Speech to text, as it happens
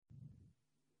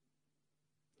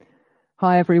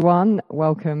Hi everyone,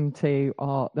 welcome to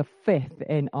the fifth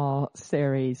in our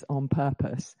series on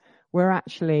purpose. We're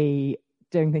actually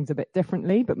doing things a bit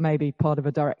differently, but maybe part of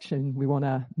a direction we want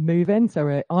to move in.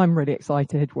 So I'm really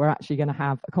excited. We're actually going to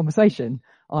have a conversation.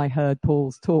 I heard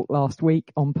Paul's talk last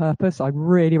week on purpose. I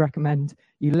really recommend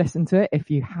you listen to it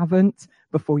if you haven't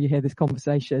before you hear this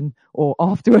conversation, or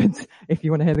afterwards if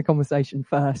you want to hear the conversation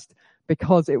first,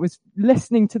 because it was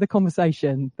listening to the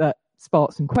conversation that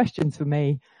sparked some questions for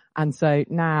me. And so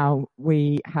now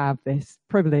we have this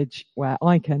privilege where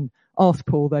I can ask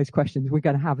Paul those questions. We're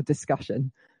going to have a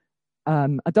discussion,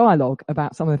 a dialogue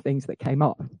about some of the things that came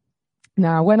up.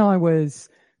 Now, when I was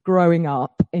growing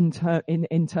up in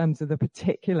terms of the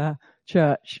particular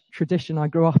church tradition I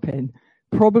grew up in,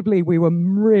 probably we were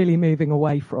really moving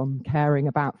away from caring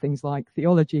about things like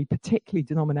theology, particularly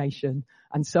denomination,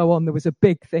 and so on. There was a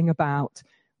big thing about,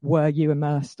 were you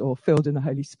immersed or filled in the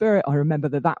Holy Spirit? I remember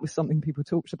that was something people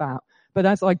talked about. But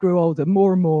as I grew older,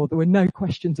 more and more, there were no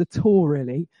questions at all,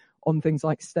 really, on things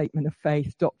like statement of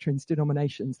faith, doctrines,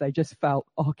 denominations. They just felt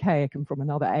archaic and from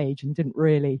another age and didn't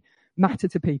really matter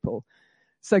to people.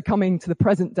 So coming to the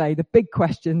present day, the big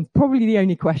question, probably the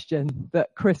only question that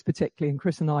Chris particularly, and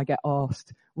Chris and I get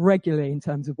asked regularly in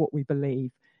terms of what we believe,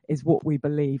 is what we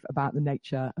believe about the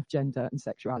nature of gender and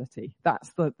sexuality. That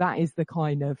is the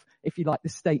kind of, if you like, the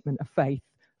statement of faith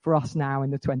for us now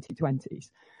in the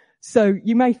 2020s. So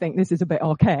you may think this is a bit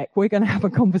archaic. We're going to have a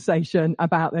conversation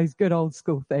about those good old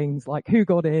school things like who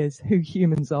God is, who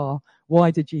humans are,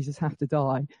 why did Jesus have to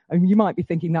die? And you might be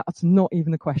thinking that's not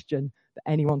even the question that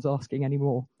anyone's asking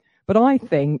anymore. But I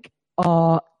think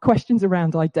our questions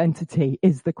around identity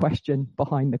is the question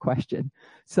behind the question.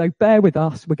 So bear with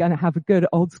us. We're going to have a good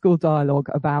old school dialogue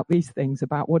about these things,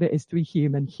 about what it is to be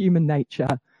human, human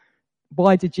nature.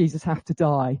 Why did Jesus have to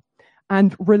die?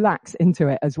 And relax into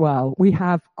it as well. We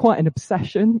have quite an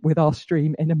obsession with our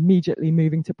stream in immediately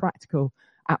moving to practical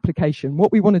application.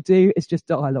 What we want to do is just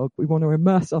dialogue. We want to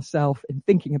immerse ourselves in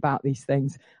thinking about these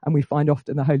things, and we find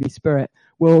often the Holy Spirit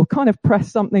will kind of press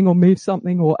something or move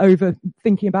something, or over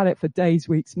thinking about it for days,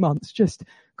 weeks, months, just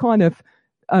kind of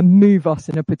move us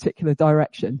in a particular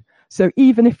direction. So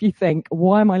even if you think,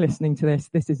 why am I listening to this?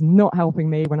 This is not helping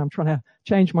me when I'm trying to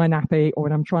change my nappy, or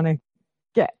when I'm trying to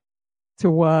get to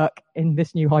work in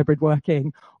this new hybrid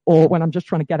working, or when I'm just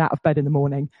trying to get out of bed in the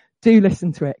morning. Do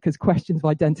listen to it, because questions of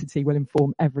identity will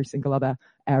inform every single other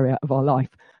area of our life.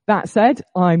 That said,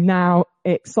 I'm now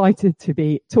excited to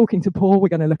be talking to Paul. We're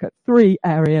going to look at 3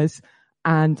 areas,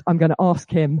 and I'm going to ask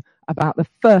him about the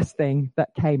first thing that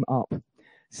came up.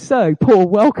 So, Paul,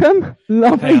 welcome.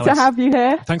 Lovely to have you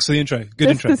here. Thanks for the intro. Good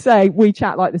Just intro. to say, we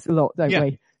chat like this a lot, don't Yeah.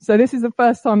 we? So this is the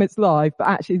first time it's live, but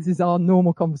actually this is our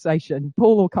normal conversation.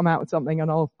 Paul will come out with something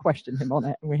and I'll question him on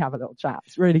it, and we have a little chat.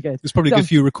 It's really good. There's probably a good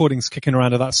few recordings kicking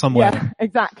around of that somewhere. Yeah,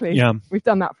 exactly. Yeah. We've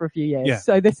done that for a few years. Yeah.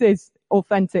 So this is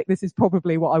authentic. This is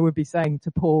probably what I would be saying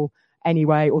to Paul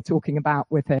anyway, or talking about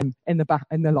with him in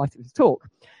the light of his talk.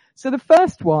 So the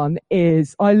first one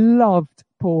is, I loved,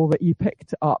 Paul, that you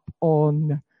picked up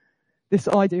on this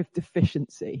idea of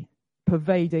deficiency,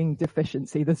 pervading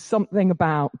deficiency. There's something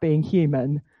about being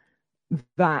human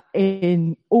that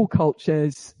in all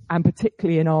cultures, and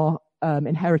particularly in our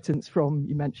inheritance from,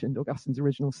 you mentioned Augustine's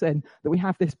original sin, that we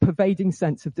have this pervading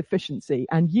sense of deficiency,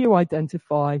 and you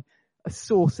identify a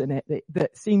source in it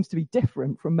that seems to be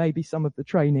different from maybe some of the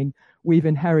training we've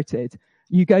inherited.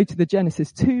 You go to the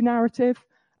Genesis 2 narrative,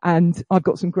 and I've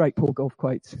got some great Paul Gough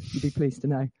quotes, you'd be pleased to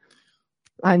know.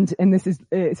 And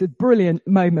it's a brilliant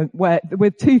moment where,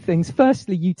 with 2 things.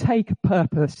 Firstly, you take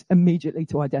purpose immediately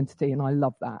to identity, and I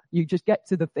love that. You just get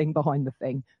to the thing behind the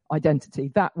thing,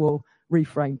 identity. That will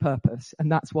reframe purpose,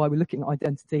 and that's why we're looking at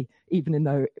identity, even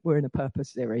though we're in a purpose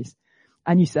series.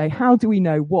 And you say, how do we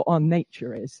know what our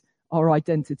nature is, our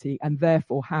identity, and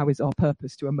therefore how is our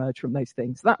purpose to emerge from those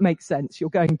things? That makes sense. You're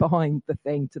going behind the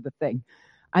thing to the thing.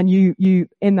 And you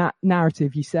in that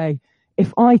narrative, you say,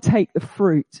 if I take the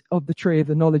fruit of the tree of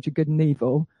the knowledge of good and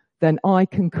evil, then I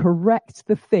can correct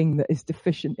the thing that is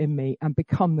deficient in me and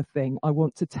become the thing I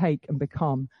want to take and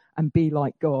become and be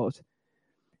like God.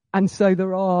 And so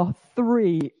there are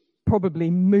 3 probably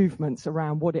movements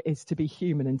around what it is to be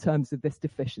human in terms of this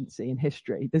deficiency in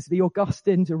history. There's the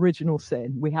Augustine's original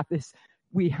sin. We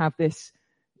have this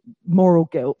moral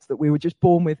guilt that we were just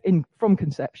born with from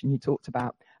conception, you talked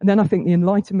about. And then I think the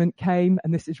Enlightenment came,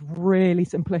 and this is really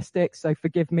simplistic, so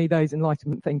forgive me those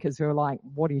Enlightenment thinkers who are like,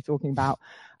 what are you talking about?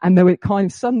 And they were kind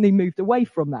of suddenly moved away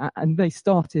from that, and they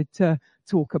started to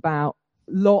talk about,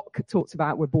 Locke talks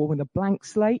about we're born with a blank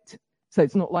slate, so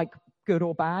it's not like good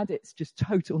or bad, it's just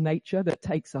total nature that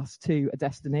takes us to a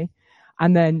destiny.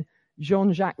 And then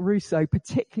Jean-Jacques Rousseau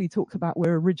particularly talked about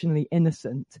we're originally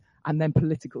innocent and then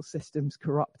political systems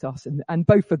corrupt us. And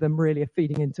both of them really are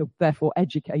feeding into, therefore,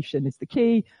 education is the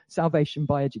key, salvation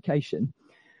by education.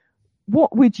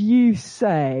 What would you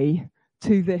say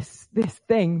to this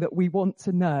thing that we want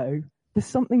to know? There's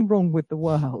something wrong with the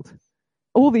world.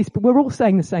 We're all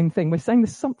saying the same thing. We're saying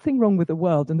there's something wrong with the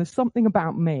world, and there's something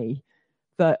about me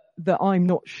that I'm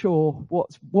not sure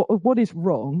what is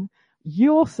wrong.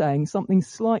 You're saying something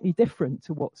slightly different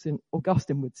to what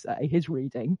Augustine would say, his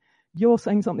reading. You're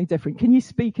saying something different. Can you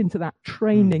speak into that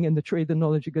training in the tree of the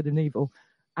knowledge of good and evil?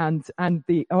 And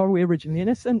are we originally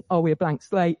innocent? Are we a blank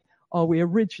slate? Are we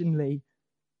originally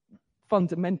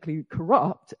fundamentally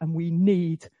corrupt and we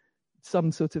need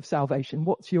some sort of salvation?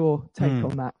 What's your take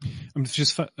on that? It's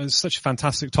just such a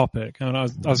fantastic topic, and I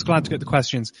was glad to get the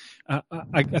questions.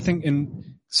 I think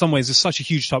in some ways it's such a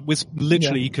huge topic.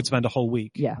 You could spend a whole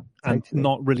week and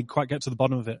not really quite get to the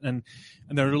bottom of it. And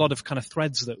there are a lot of kind of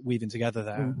threads that weaving together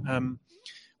there.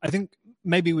 I think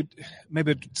maybe we'd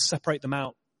separate them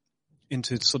out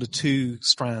into sort of two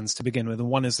strands to begin with. And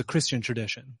one is the Christian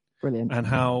tradition. Brilliant. And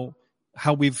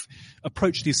how we've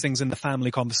approached these things in the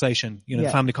family conversation, the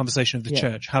family conversation of the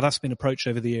church, how that's been approached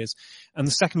over the years. And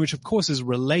the second, which of course is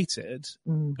related,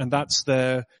 and that's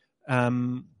the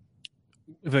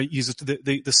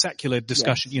secular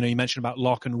discussion. You mentioned about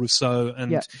Locke and Rousseau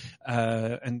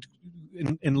and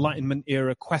Enlightenment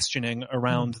era questioning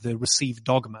around the received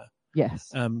dogma. Yes.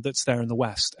 That's there in the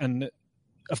West. And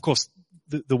of course,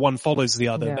 the one follows the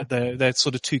other, but they're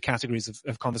sort of two categories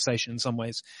of conversation in some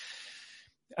ways.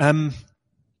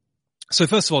 So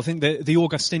first of all, I think the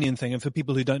Augustinian thing, and for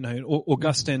people who don't know,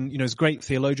 Augustine, is a great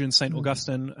theologian, Saint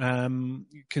Augustine,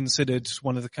 considered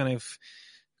one of the kind of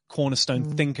cornerstone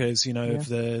thinkers, of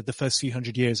the first few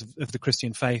hundred years of the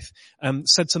Christian faith.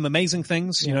 Said some amazing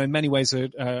things, in many ways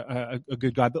a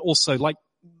good guy, but also like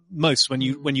most, when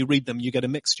you read them, you get a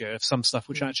mixture of some stuff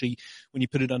which actually, when you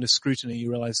put it under scrutiny, you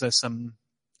realize there's some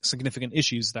significant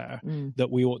issues there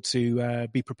that we ought to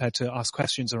be prepared to ask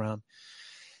questions around.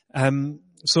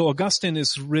 So Augustine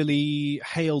is really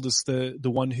hailed as the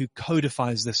one who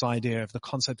codifies this idea of the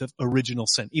concept of original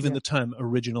sin, even the term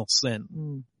original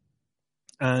sin.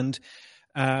 And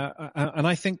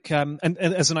I think, and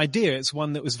as an idea, it's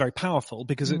one that was very powerful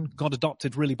because it got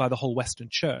adopted really by the whole Western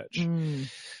Church.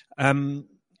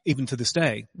 Even to this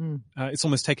day, it's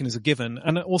almost taken as a given.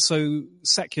 And also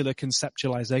secular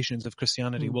conceptualizations of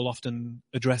Christianity will often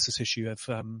address this issue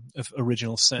of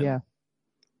original sin. Yeah.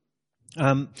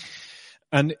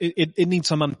 And it needs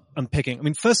some unpicking. I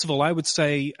mean, first of all, I would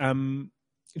say,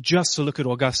 just to look at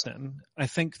Augustine, I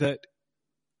think that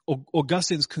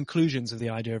Augustine's conclusions of the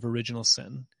idea of original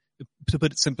sin, to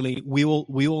put it simply, we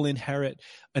all inherit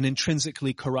an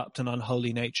intrinsically corrupt and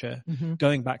unholy nature,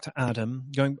 going back to Adam.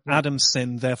 Adam's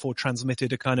sin therefore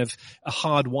transmitted a kind of a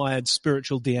hardwired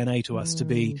spiritual DNA to us to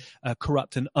be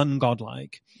corrupt and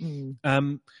ungodlike.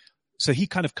 So he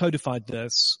kind of codified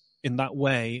this in that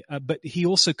way, but he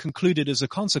also concluded as a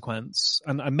consequence,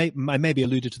 and I maybe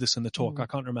alluded to this in the talk, I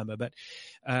can't remember, but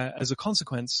as a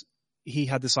consequence, he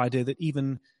had this idea that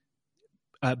even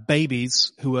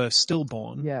babies who are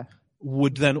stillborn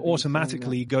would then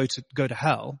automatically go to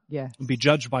hell and be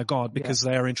judged by God because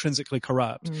they are intrinsically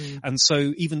corrupt. And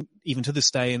so even to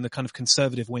this day, in the kind of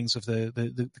conservative wings of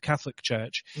the Catholic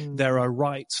Church, there are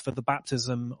rites for the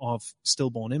baptism of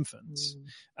stillborn infants.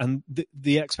 And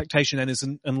the expectation then is,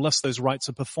 unless those rites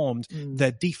are performed,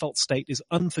 their default state is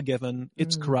unforgiven,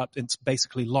 it's corrupt, it's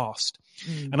basically lost.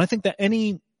 And I think that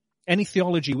any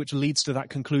theology which leads to that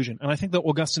conclusion, and I think that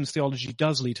Augustine's theology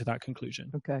does lead to that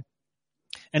conclusion. Okay.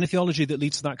 Any theology that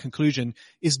leads to that conclusion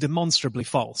is demonstrably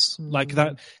false. Like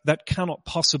that cannot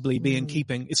possibly be in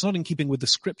keeping. It's not in keeping with the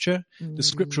scripture, the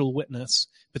scriptural witness,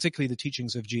 particularly the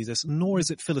teachings of Jesus, nor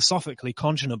is it philosophically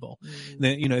conscionable.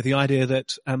 The idea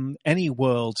that any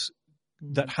world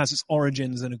that has its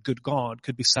origins in a good God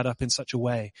could be set up in such a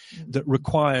way that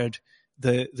required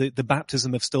the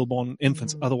baptism of stillborn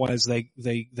infants. Otherwise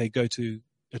they go to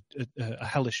a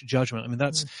hellish judgment. I mean,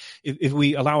 that's, if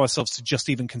we allow ourselves to just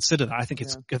even consider that, I think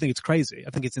it's crazy. I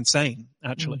think it's insane,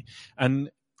 actually. And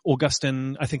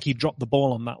Augustine, I think he dropped the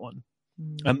ball on that one.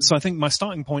 So I think my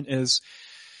starting point is,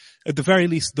 at the very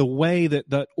least, the way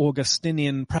that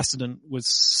Augustinian precedent was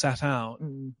set out,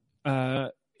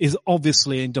 is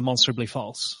obviously and demonstrably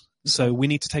false. So we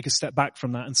need to take a step back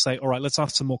from that and say, all right, let's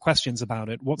ask some more questions about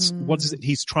it. What is it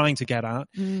he's trying to get at?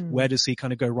 Where does he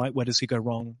kind of go right? Where does he go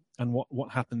wrong? And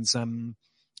what happens, in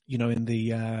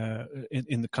the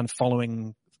kind of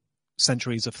following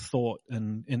centuries of thought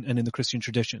and in the Christian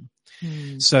tradition.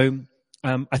 So,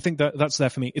 I think that's there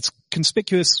for me. It's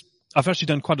conspicuous I've actually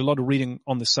done quite a lot of reading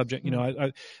on this subject. You know,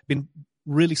 I've been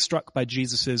really struck by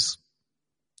Jesus's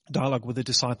dialogue with the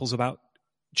disciples about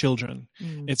children.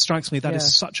 It strikes me that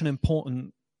is such an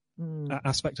important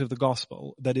aspect of the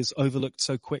gospel that is overlooked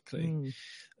so quickly.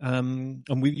 And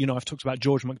I've talked about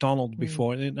George MacDonald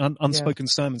before in Unspoken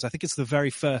Sermons. I think it's the very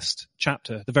first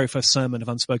chapter, the very first sermon of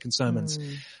Unspoken Sermons.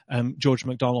 George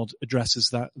MacDonald addresses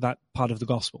that part of the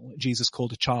gospel. Jesus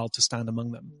called a child to stand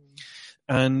among them.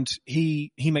 And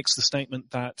he makes the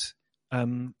statement that,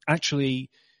 actually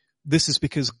this is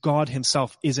because God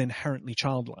himself is inherently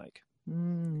childlike.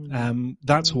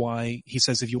 That's why he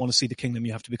says, if you want to see the kingdom,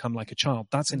 you have to become like a child.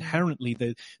 That's inherently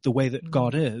the way that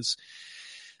God is.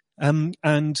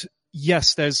 And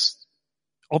yes, there's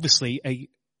obviously a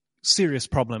serious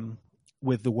problem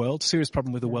with the world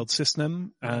world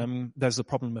system. There's the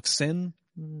problem of sin.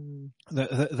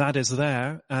 That is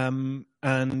there.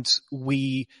 And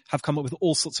we have come up with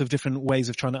all sorts of different ways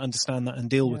of trying to understand that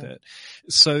and deal with it.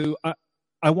 So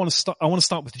I want to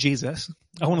start with Jesus.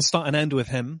 I want to start and end with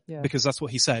him because that's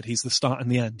what he said. He's the start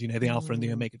and the end, the Alpha and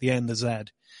the Omega, the end, the Z.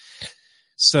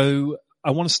 So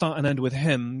I want to start and end with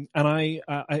him. And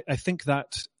I think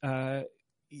that,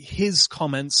 his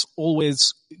comments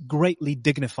always greatly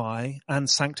dignify and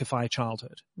sanctify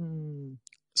childhood.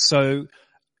 So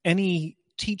any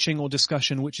teaching or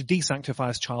discussion which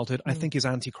desanctifies childhood, I think is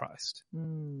antichrist.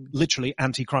 Literally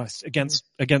antichrist against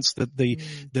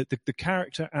the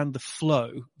character and the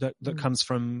flow that comes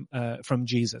from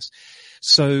Jesus.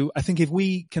 So I think if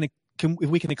we can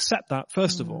accept that,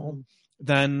 first of all,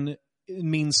 then it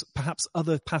means perhaps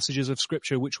other passages of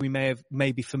scripture which we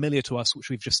may be familiar to us, which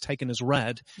we've just taken as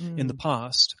read in the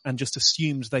past and just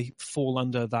assumed they fall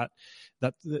under that,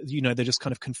 they're just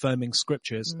kind of confirming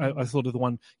scriptures. I thought of the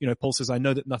one, Paul says, I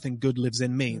know that nothing good lives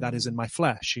in me, that is in my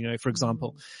flesh, for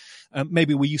example.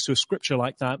 Maybe we're used to a scripture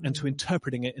like that and to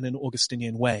interpreting it in an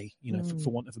Augustinian way, for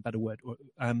want of a better word.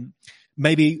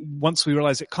 Maybe once we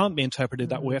realize it can't be interpreted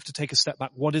that way, we have to take a step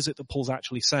back. What is it that Paul's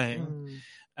actually saying?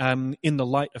 In the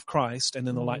light of Christ and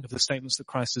in the light of the statements that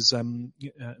Christ has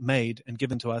made and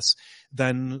given to us,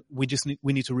 then we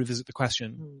need to revisit the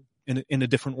question in a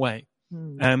different way.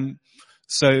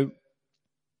 So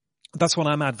that's what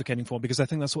I'm advocating for, because I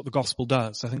think that's what the gospel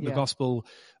does. I think the gospel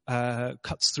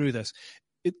cuts through this.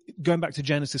 Going back to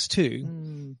Genesis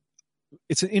 2,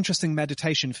 it's an interesting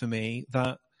meditation for me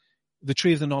that the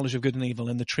tree of the knowledge of good and evil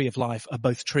and the tree of life are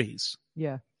both trees.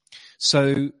 Yeah.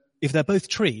 So if they're both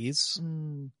trees,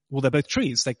 well, they're both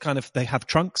trees. They have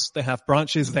trunks, they have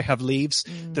branches, they have leaves.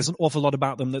 There's an awful lot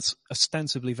about them that's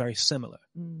ostensibly very similar.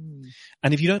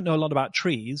 And if you don't know a lot about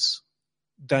trees,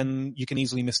 then you can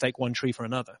easily mistake one tree for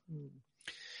another.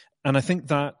 And I think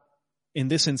that in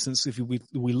this instance, if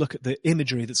we look at the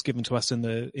imagery that's given to us in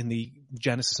the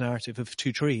Genesis narrative of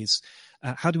two trees,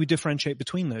 how do we differentiate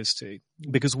between those two?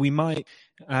 Because we might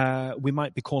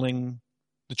be calling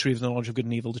the tree of the knowledge of good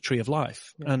and evil the tree of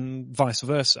life, and vice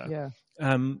versa.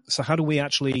 So how do we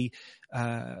actually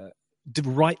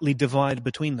rightly divide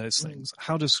between those things?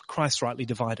 How does Christ rightly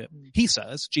divide it?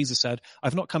 Jesus said,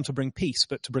 I've not come to bring peace,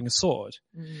 but to bring a sword.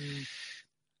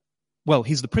 Well,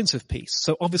 he's the Prince of Peace,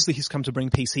 so obviously he's come to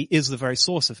bring peace. He is the very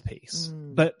source of peace.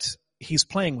 But he's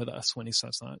playing with us when he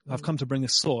says that. I've come to bring a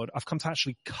sword. I've come to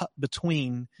actually cut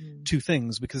between two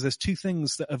things, because there's two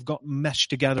things that have got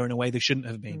meshed together in a way they shouldn't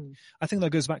have been. I think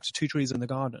that goes back to two trees in the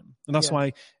garden. And that's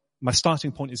why my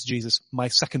starting point is Jesus. My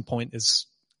second point is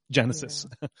Genesis.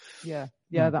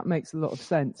 That makes a lot of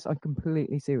sense. I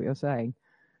completely see what you're saying.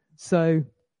 So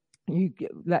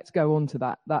let's go on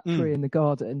to that tree in the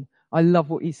garden. I love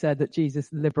what you said, that Jesus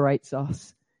liberates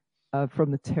us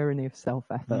from the tyranny of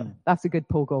self-effort. That's a good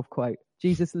Paul Gold quote.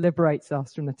 Jesus liberates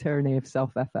us from the tyranny of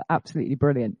self-effort. Absolutely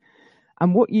brilliant.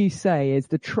 And what you say is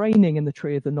the training in the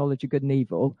tree of the knowledge of good and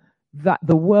evil, that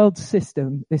the world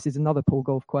system, this is another Paul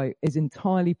Gold quote, is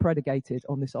entirely predicated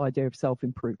on this idea of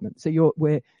self-improvement. So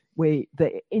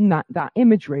in that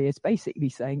imagery is basically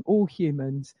saying all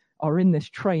humans are in this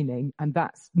training, and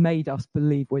that's made us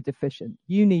believe we're deficient.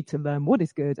 You need to learn what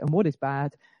is good and what is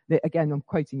bad. Again, I'm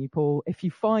quoting you, Paul. If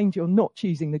you find you're not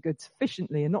choosing the good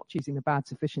sufficiently and not choosing the bad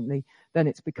sufficiently, then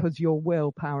it's because your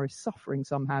willpower is suffering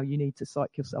somehow. You need to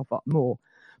psych yourself up more.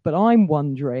 But I'm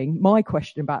wondering, my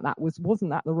question about that wasn't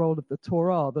that the role of the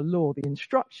Torah, the law, the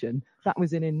instruction? That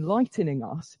was in enlightening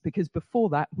us, because before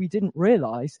that, we didn't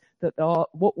realize that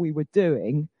what we were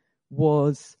doing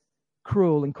was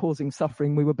cruel and causing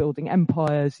suffering. We were building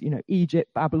empires,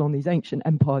 Egypt, Babylon, these ancient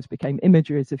empires became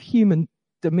imageries of human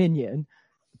dominion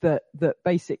that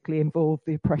basically involved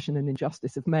the oppression and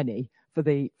injustice of many for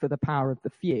the power of the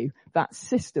few. That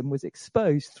system was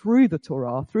exposed through the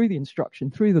Torah, through the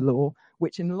instruction, through the law,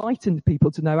 which enlightened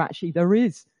people to know actually there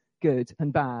is good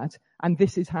and bad, and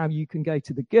this is how you can go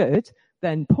to the good.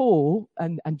 Then Paul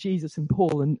and Jesus and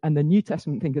Paul and the New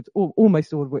Testament thinkers,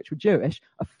 almost all of which were Jewish,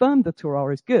 affirmed the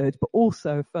Torah as good, but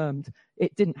also affirmed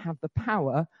it didn't have the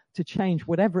power to change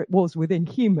whatever it was within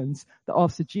humans that are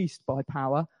seduced by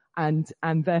power, and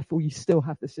therefore you still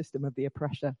have the system of the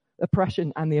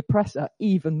oppression and the oppressor,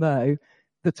 even though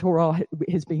the Torah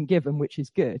has been given, which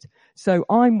is good. So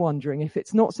I'm wondering if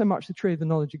it's not so much the tree of the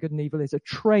knowledge of good and evil is a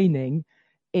training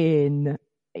in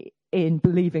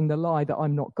believing the lie that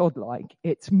I'm not godlike.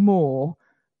 It's more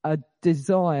a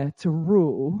desire to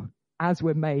rule as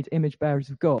we're made image bearers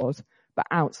of God, but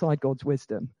outside God's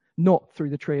wisdom, not through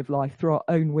the tree of life, through our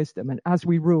own wisdom. And as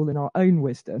we rule in our own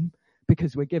wisdom,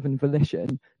 because we're given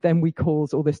volition, then we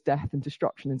cause all this death and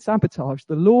destruction and sabotage.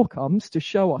 The law comes to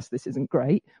show us this isn't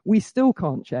great. We still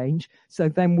can't change. So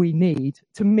then we need,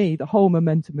 to me, the whole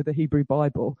momentum of the Hebrew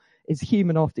Bible is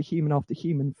human after human after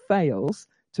human fails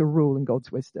to rule in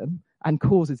God's wisdom and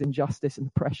causes injustice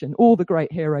and oppression. All the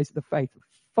great heroes of the faith are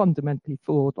fundamentally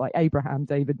flawed, like Abraham,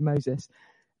 David, Moses,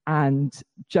 and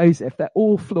Joseph. They're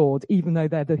all flawed, even though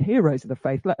they're the heroes of the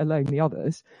faith, let alone the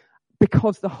others,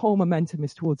 because the whole momentum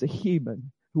is towards a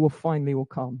human who will finally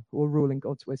come, who will rule in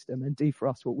God's wisdom and do for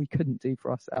us what we couldn't do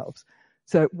for ourselves.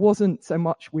 So it wasn't so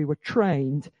much we were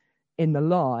trained in the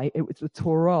lie, it was the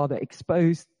Torah that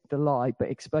exposed the lie, but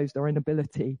exposed our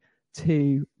inability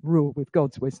to rule with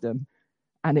God's wisdom,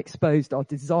 and exposed our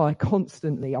desire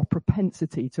constantly, our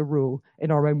propensity to rule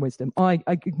in our own wisdom. I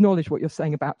acknowledge what you're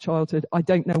saying about childhood. I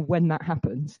don't know when that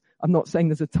happens. I'm not saying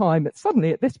there's a time that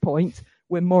suddenly at this point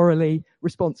we're morally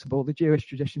responsible. The Jewish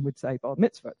tradition would say bar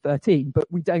mitzvah at 13, but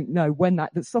we don't know when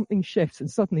that something shifts and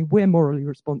suddenly we're morally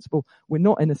responsible. We're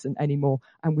not innocent anymore,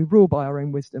 and we rule by our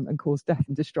own wisdom and cause death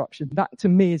and destruction. That to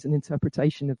me is an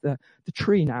interpretation of the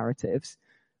tree narratives.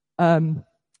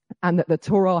 And that the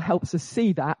Torah helps us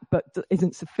see that, but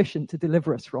isn't sufficient to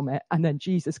deliver us from it. And then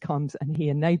Jesus comes and he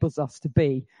enables us to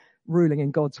be ruling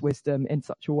in God's wisdom in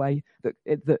such a way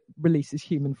that releases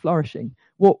human flourishing.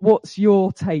 What's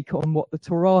your take on what the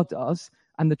Torah does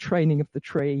and the training of the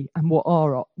tree, and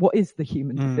what is the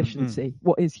human deficiency?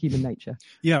 What is human nature?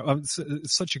 Yeah, it's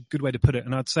such a good way to put it.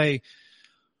 And I'd say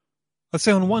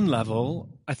on one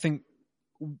level, I think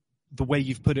the way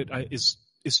you've put it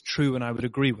is true, and I would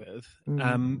agree with.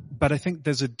 But I think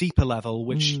there's a deeper level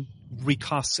which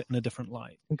recasts it in a different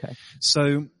light. Okay.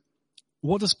 So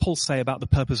what does Paul say about the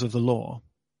purpose of the law?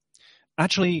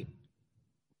 Actually,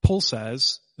 Paul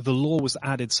says the law was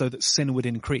added so that sin would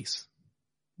increase.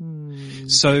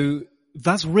 So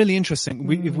that's really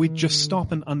interesting. If we just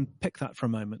stop and unpick that for a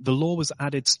moment, the law was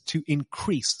added to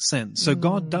increase sin. So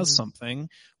God does something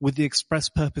with the express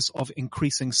purpose of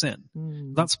increasing sin.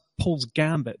 That's Paul's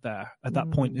gambit there at that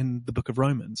point in the book of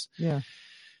Romans. Yeah.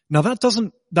 Now that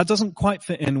doesn't quite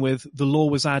fit in with the law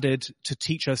was added to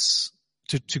teach us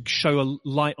to show a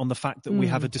light on the fact that we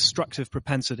have a destructive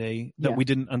propensity that we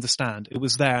didn't understand. It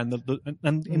was there,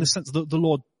 and in a sense, the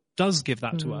Lord does give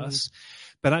that to us.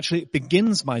 But actually it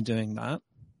begins by doing that,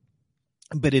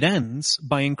 but it ends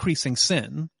by increasing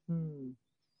sin to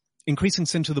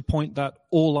the point that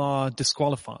all are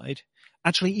disqualified.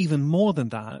 Actually, even more than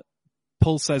that,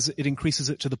 Paul says it increases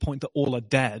it to the point that all are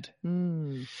dead.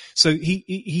 So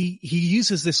he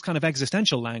uses this kind of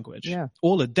existential language. Yeah.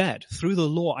 All are dead. Through the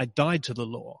law, I died to the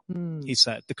law, he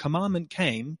said. The commandment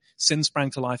came, sin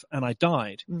sprang to life, and I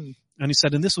died. And he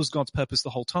said, and this was God's purpose the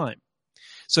whole time.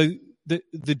 So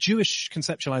the Jewish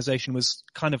conceptualization was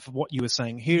kind of what you were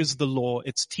saying. Here's the law.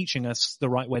 It's teaching us the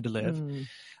right way to live.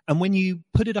 And when you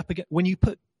put it up against,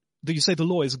 you say the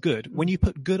law is good. When you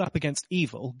put good up against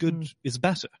evil, good is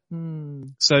better.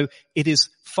 So it is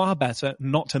far better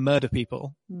not to murder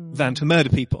people than to murder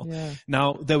people. Yeah.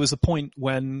 Now, there was a point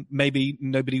when maybe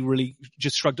nobody really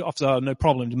just shrugged it off. Oh, no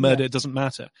problem. Murder, it doesn't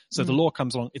matter. So the law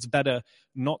comes along. It's better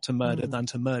not to murder than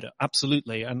to murder.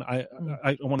 Absolutely. And I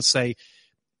want to say,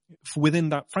 within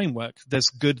that framework, there's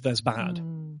good, there's bad.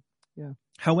 Yeah.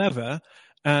 However,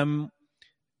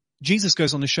 Jesus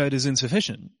goes on to show it is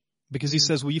insufficient, because he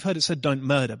says, well, you've heard it said don't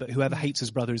murder, but whoever hates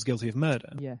his brother is guilty of murder.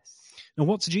 Yes. Now,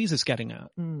 what's Jesus getting at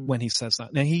when he says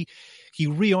that? Now, he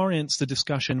reorients the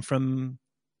discussion from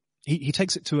he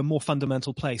takes it to a more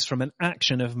fundamental place, from an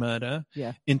action of murder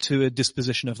into a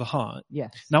disposition of the heart.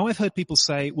 Yes. Now, I've heard people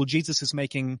say, well, Jesus is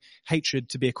making hatred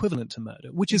to be equivalent to murder,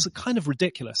 which is kind of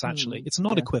ridiculous, actually. It's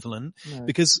not equivalent,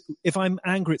 because if I'm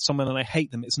angry at someone and I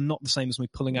hate them, it's not the same as me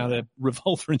pulling out a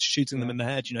revolver and shooting them in the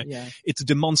head, It's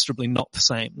demonstrably not the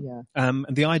same. Yeah. And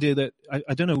the idea that,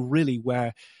 I don't know really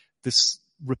where this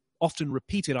often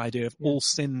repeated idea of all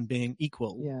sin being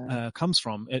equal comes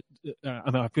from.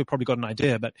 I mean, I've probably got an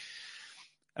idea, but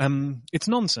it's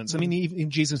nonsense. I mean, even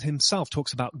Jesus himself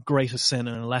talks about greater sin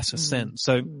and lesser sin.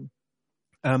 So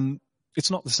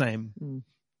it's not the same.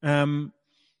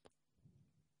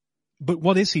 But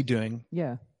what is he doing?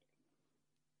 Yeah.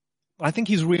 I think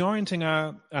he's reorienting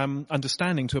our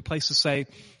understanding to a place to say,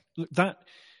 look,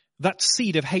 that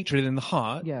seed of hatred in the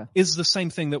heart is the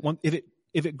same thing that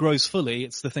if it grows fully,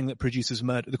 it's the thing that produces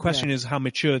murder. The question is how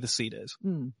mature the seed is.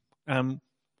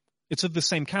 It's of the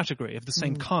same category, of the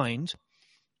same kind,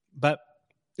 but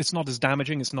it's not as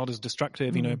damaging, it's not as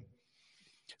destructive,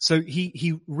 So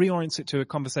he reorients it to a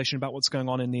conversation about what's going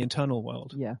on in the internal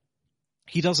world. Yeah.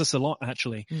 He does this a lot,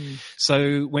 actually.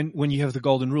 So when you have the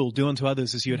golden rule, do unto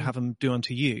others as you would have them do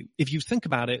unto you. If you think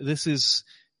about it, this is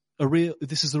the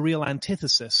real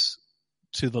antithesis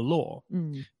to the law,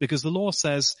 because the law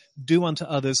says, do unto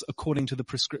others according to the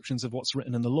prescriptions of what's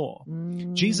written in the law.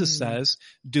 Jesus says,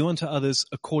 do unto others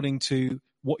according to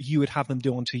what you would have them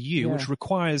do unto you, which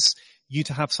requires you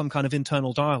to have some kind of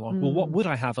internal dialogue. Well, what would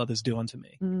I have others do unto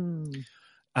me?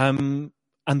 And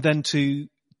then to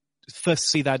first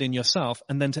see that in yourself,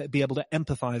 and then to be able to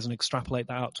empathize and extrapolate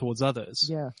that out towards others,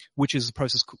 which is a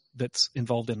process that's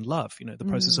involved in love, the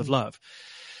process of love.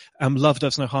 Love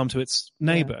does no harm to its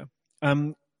neighbor.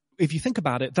 If you think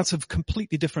about it, that's a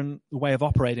completely different way of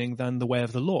operating than the way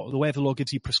of the law. The way of the law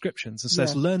gives you prescriptions and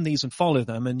says, learn these and follow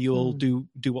them and you'll do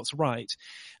what's right.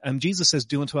 Jesus says,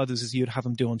 do unto others as you would have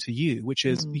them do unto you, which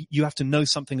is you have to know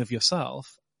something of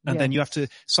yourself, and then you have to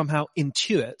somehow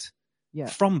intuit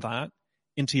from that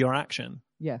into your action.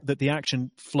 That the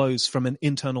action flows from an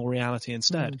internal reality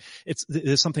instead.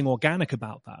 There's something organic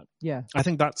about that. I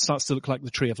think that starts to look like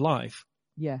the tree of life.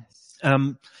 Yes.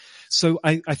 So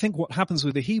I think what happens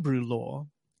with the Hebrew law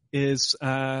is,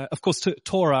 of course,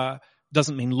 Torah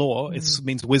doesn't mean law. It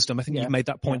means wisdom. I think you've made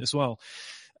that point as well.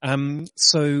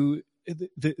 So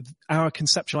our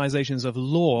conceptualizations of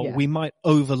law, we might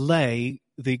overlay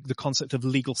the concept of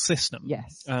legal system.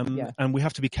 Yes. And we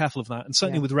have to be careful of that. And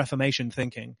certainly with Reformation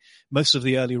thinking, most of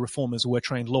the early reformers were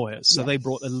trained lawyers. So they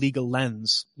brought a legal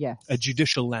lens, a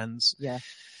judicial lens.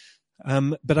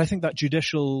 But I think that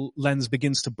judicial lens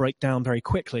begins to break down very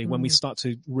quickly when we start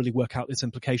to really work out its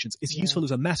implications. It's useful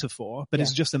as a metaphor, but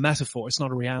it's just a metaphor. It's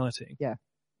not a reality.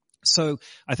 So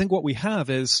I think what we have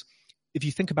is, if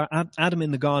you think about Adam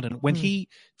in the garden, when he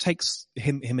takes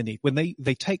him and Eve, when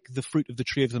they take the fruit of the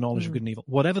tree of the knowledge of good and evil,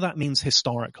 whatever that means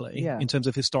historically, in terms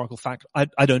of historical fact,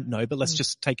 I don't know, but let's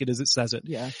just take it as it says it.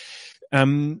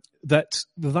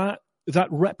 That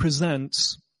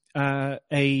represents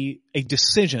a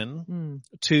decision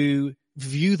to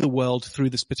view the world through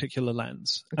this particular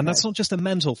lens. And that's not just a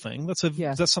mental thing.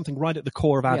 That's something right at the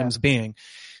core of Adam's being.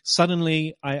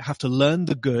 Suddenly I have to learn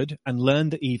the good and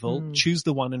learn the evil, choose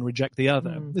the one and reject the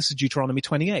other. This is Deuteronomy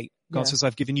 28. God says,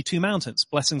 I've given you two mountains,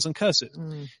 blessings and curses.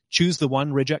 Choose the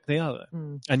one, reject the other,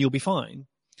 and you'll be fine.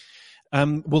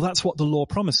 Well, that's what the law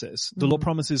promises. The law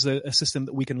promises a system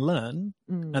that we can learn,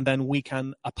 and then we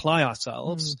can apply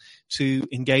ourselves to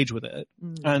engage with it.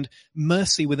 And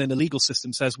mercy within a legal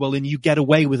system says, well, then you get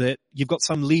away with it. You've got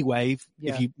some leeway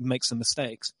if you make some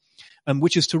mistakes.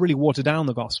 Which is to really water down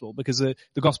the gospel, because the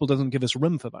gospel doesn't give us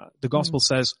room for that. The gospel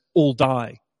says all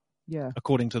die.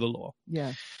 According to the law.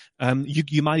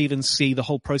 You might even see the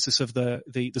whole process of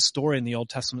the story in the Old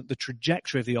Testament. The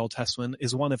trajectory of the Old Testament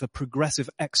is one of a progressive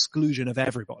exclusion of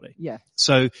everybody.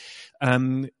 So,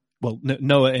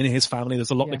 Noah and his family,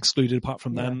 there's a lot excluded apart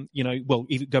from them.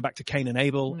 Even go back to Cain and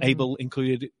Abel. Abel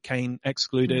included, Cain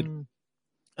excluded.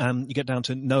 You get down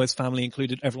to Noah's family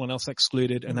included, everyone else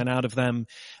excluded, and then out of them,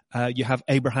 you have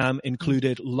Abraham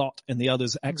included, Lot and the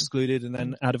others excluded, and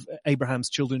then out of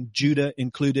Abraham's children, Judah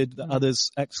included, the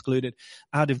others excluded.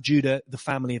 Out of Judah, the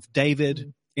family of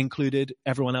David included,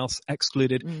 everyone else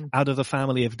excluded. Out of the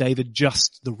family of David,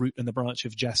 just the root and the branch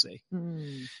of Jesse.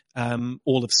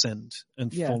 All have sinned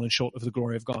and fallen short of the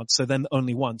glory of God. So then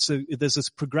only one. So there's this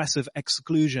progressive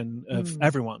exclusion of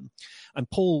everyone. And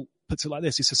Paul puts it like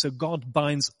this. He says, so God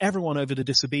binds everyone over to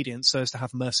disobedience so as to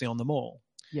have mercy on them all.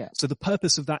 So the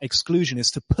purpose of that exclusion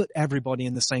is to put everybody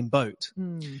in the same boat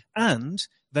and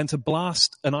then to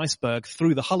blast an iceberg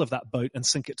through the hull of that boat and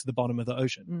sink it to the bottom of the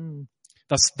ocean.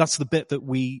 That's the bit that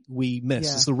we miss.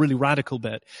 Yeah. It's the really radical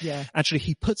bit. Yeah. Actually,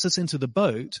 he puts us into the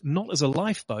boat, not as a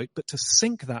lifeboat, but to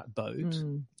sink that boat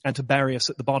and to bury us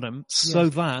at the bottom so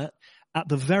that at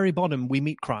the very bottom we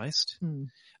meet Christ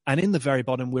and in the very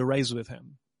bottom we're raised with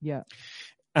him. Yeah.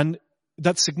 And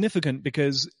that's significant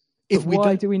because if we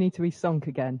why do we need to be sunk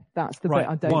again? That's the bit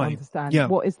I don't understand. Yeah.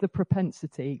 What is the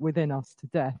propensity within us to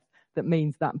death that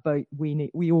means that boat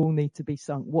we all need to be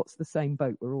sunk? What's the same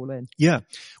boat we're all in? Yeah.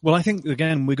 Well, I think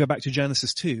again we go back to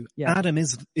Genesis 2. Yeah. Adam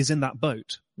is in that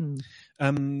boat.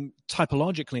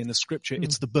 Typologically in the scripture,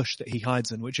 it's the bush that he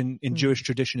hides in, which in Jewish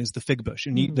tradition is the fig bush.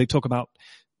 And they talk about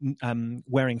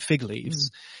wearing fig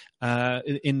leaves.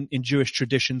 In Jewish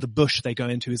tradition, the bush they go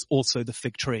into is also the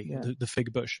fig tree, the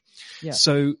fig bush. Yeah.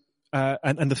 So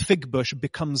and the fig bush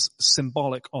becomes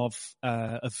symbolic of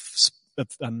the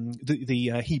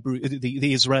Hebrew,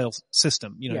 the Israel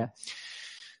system, you know. Yes.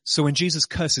 So when Jesus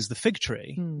curses the fig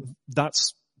tree,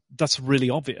 that's really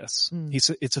obvious.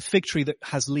 It's a fig tree that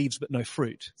has leaves but no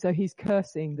fruit. So he's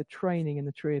cursing the training in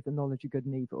the tree of the knowledge of good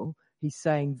and evil. He's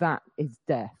saying that is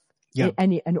death. Yeah.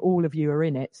 And all of you are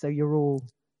in it, so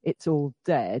it's all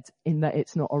dead in that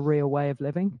it's not a real way of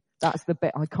living. That's the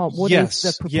bit I can't. What is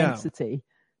the propensity,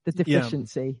 the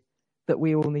deficiency that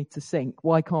we all need to sink?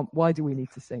 Why do we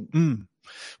need to sink?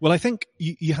 Well, I think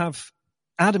you have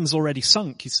Adam's already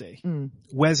sunk, you see.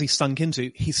 Where's he sunk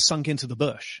into? He's sunk into the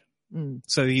bush.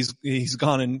 So he's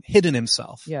gone and hidden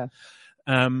himself. Yeah.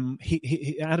 Adam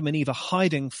and Eve are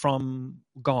hiding from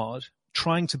God,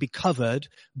 trying to be covered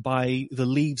by the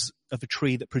leaves of a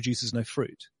tree that produces no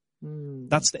fruit.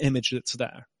 That's the image that's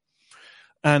there.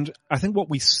 And I think what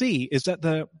we see is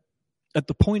that at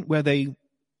the point where the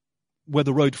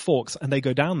road forks and they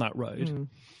go down that road,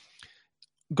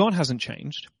 God hasn't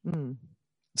changed.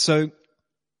 So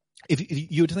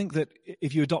if you would think that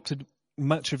if you adopted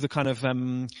much of the kind of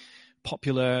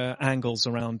popular angles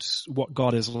around what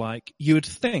God is like, you would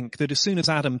think that as soon as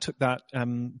Adam took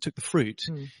the fruit,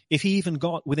 if he even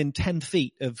got within 10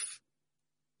 feet of,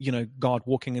 God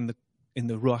walking in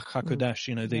the Ruach HaKodesh,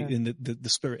 in the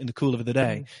spirit, in the cool of the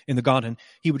day, in the garden,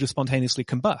 he would just spontaneously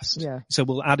combust. Yeah. So,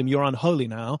 well, Adam, you're unholy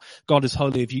now. God is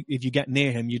holy. If you get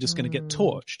near him, you're just going to get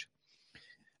torched.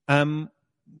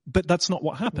 But that's not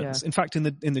what happens. Yeah. In fact, in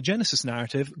the Genesis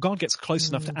narrative, God gets close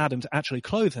enough to Adam to actually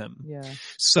clothe him. Yeah.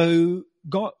 So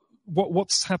God,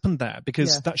 what's happened there?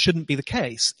 Because that shouldn't be the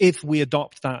case if we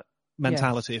adopt that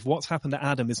mentality. If what's happened to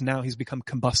Adam is now he's become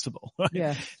combustible. Right?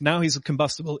 Yeah. Now he's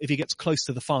combustible. If he gets close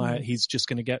to the fire, he's just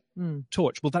going to get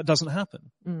torched. Well, that doesn't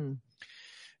happen.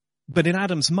 But in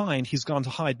Adam's mind, he's gone to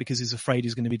hide because he's afraid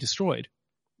he's going to be destroyed.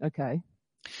 Okay.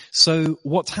 So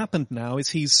what's happened now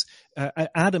is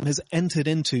Adam has entered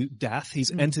into death. He's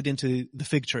entered into the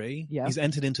fig tree. Yeah. He's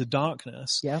entered into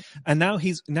darkness. Yeah. And now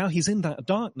he's in that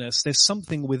darkness. There's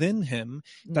something within him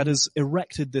that has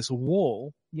erected this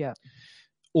wall. Yeah.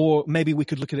 Or maybe we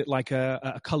could look at it like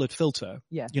a colored filter.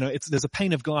 Yeah. There's a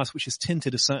pane of glass which is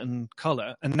tinted a certain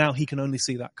color, and now he can only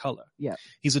see that color. Yeah.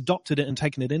 He's adopted it and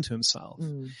taken it into himself.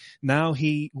 Now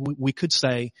we could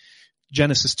say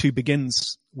Genesis 2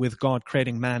 begins with God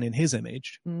creating man in his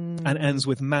image and ends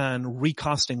with man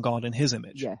recasting God in his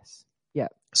image. Yes. Yeah.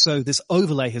 So this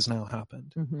overlay has now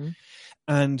happened.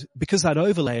 And because that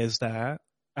overlay is there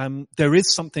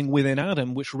is something within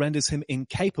Adam which renders him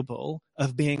incapable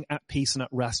of being at peace and at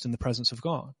rest in the presence of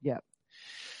God. Yeah.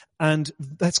 And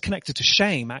that's connected to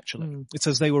shame, actually. It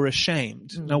says they were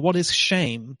ashamed. Now, what is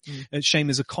shame? Shame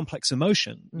is a complex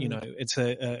emotion. It's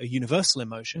a universal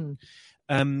emotion.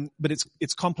 But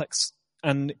it's complex,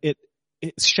 and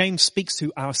shame speaks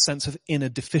to our sense of inner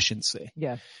deficiency.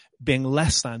 Yeah. Being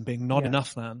less than, being not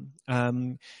enough than.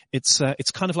 It's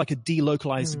kind of like a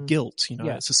delocalized guilt,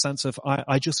 It's a sense of,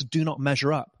 I just do not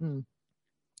measure up.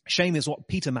 Shame is what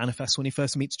Peter manifests when he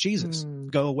first meets Jesus.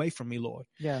 Go away from me, Lord.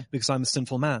 Yeah. Because I'm a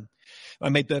sinful man. I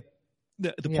made the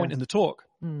point in the talk.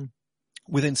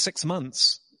 Within 6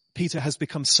 months, Peter has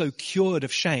become so cured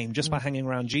of shame just by hanging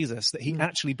around Jesus that he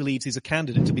actually believes he's a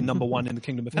candidate to be number one in the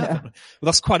kingdom of heaven. Well,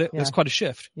 that's quite a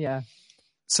shift. Yeah.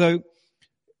 So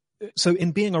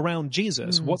in being around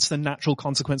Jesus, what's the natural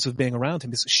consequence of being around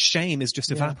him? Is shame is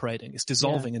just evaporating. It's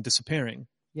dissolving and disappearing.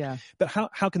 Yeah. But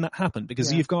how can that happen?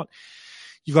 Because you've got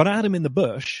Adam in the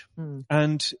bush,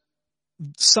 and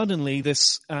suddenly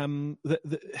this,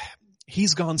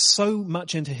 he's gone so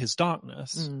much into his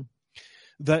darkness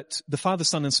that the Father,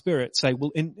 Son, and Spirit say,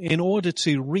 well, in order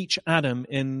to reach Adam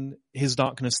in his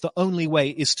darkness, the only way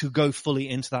is to go fully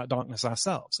into that darkness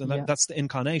ourselves. And that's the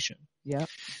incarnation. Yeah.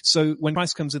 So when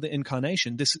Christ comes to the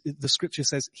incarnation, the scripture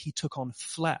says he took on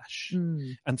flesh.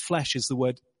 And flesh is the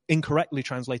word incorrectly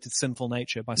translated sinful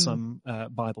nature by some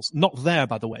Bibles. Not there,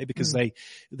 by the way, because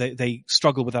they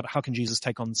struggle with that. How can Jesus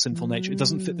take on sinful nature? It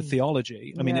doesn't fit the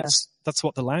theology. I mean, that's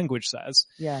what the language says.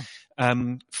 Yeah.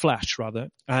 Flesh, rather.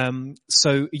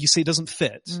 So you see, it doesn't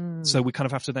fit. So we kind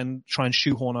of have to then try and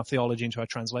shoehorn our theology into our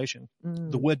translation.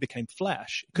 The word became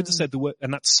flesh. It could have said the word,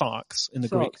 and that's sarx in the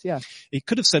Greek. Yeah. It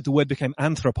could have said the word became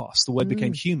anthropos. The word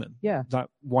became human. Yeah.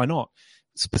 Why not?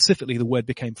 Specifically, the word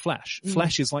became flesh.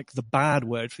 Flesh is like the bad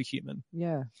word for human.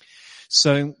 Yeah.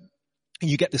 So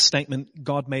you get this statement,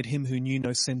 God made him who knew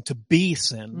no sin to be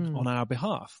sin on our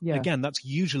behalf. Yeah. Again, that's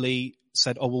usually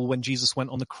said, oh, well, when Jesus went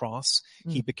on the cross,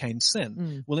 he became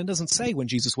sin. Well, it doesn't say when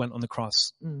Jesus went on the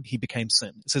cross, he became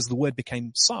sin. It says the word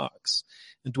became sarx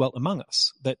and dwelt among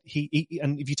us. That he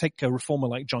and if you take a reformer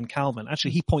like John Calvin,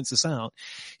 actually he points this out.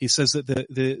 He says that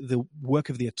the work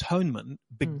of the atonement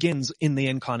begins in the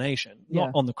incarnation,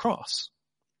 not on the cross.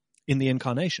 In the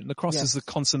incarnation. The cross is the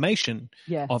consummation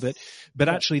of it, but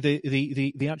actually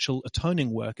the actual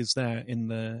atoning work is there in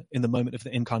the moment of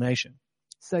the incarnation.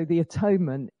 So the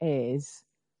atonement is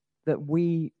that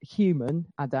we,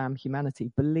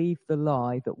 humanity, believe the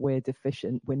lie that we're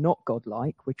deficient, we're not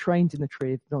godlike, we're trained in the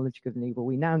tree of knowledge of good and evil,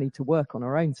 we now need to work on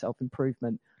our own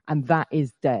self-improvement, and that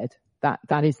is dead.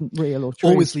 That isn't real or true.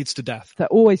 Always leads to death.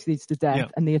 That always leads to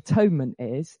death, and the atonement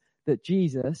is that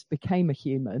Jesus became a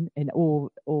human in all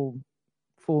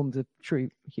forms of true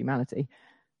humanity,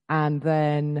 and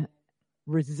then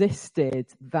resisted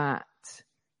that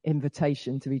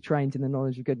invitation to be trained in the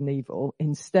knowledge of good and evil,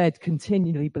 instead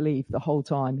continually believed the whole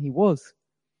time he was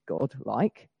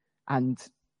God-like and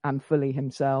fully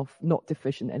himself, not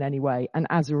deficient in any way, and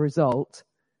as a result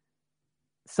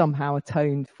somehow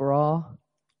atoned for our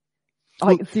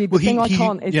is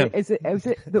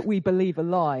it that we believe a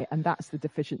lie and that's the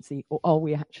deficiency, or are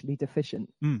we actually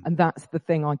deficient? And that's the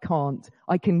thing I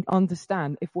can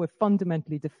understand. If we're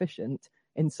fundamentally deficient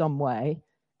in some way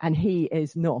and he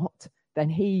is not, then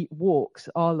he walks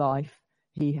our life,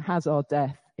 he has our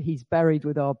death,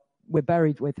 we're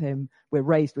buried with him, we're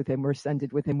raised with him, we're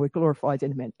ascended with him, we're glorified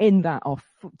in him. And in that, our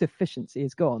deficiency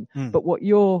is gone. But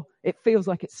it feels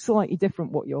like it's slightly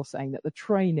different what you're saying, that the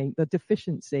training, the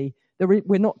deficiency,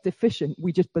 we're not deficient,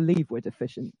 we just believe we're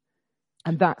deficient.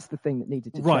 And that's the thing that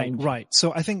needed to change. Right.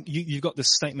 So I think you've got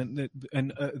this statement that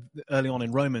early on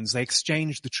in Romans, they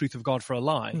exchanged the truth of God for a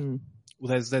lie.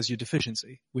 Well, there's your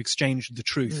deficiency. We exchanged the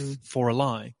truth for a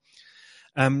lie.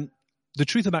 The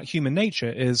truth about human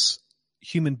nature is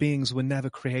human beings were never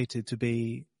created to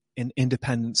be in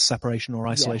independent separation or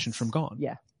isolation from God.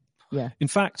 Yeah. In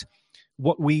fact,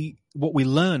 what we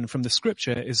learn from the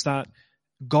scripture is that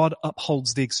God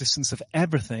upholds the existence of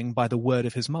everything by the word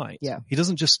of his might. Yeah. He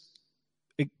doesn't just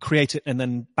create it and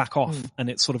then back off and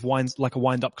it sort of winds like a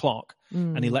wind-up clock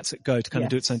and he lets it go to kind of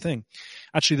do its own thing.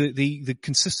 Actually, the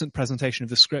consistent presentation of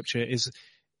the scripture is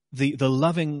the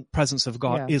loving presence of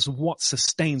God is what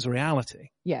sustains reality.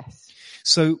 Yes.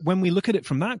 So when we look at it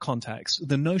from that context,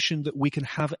 the notion that we can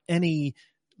have any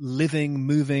living,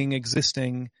 moving,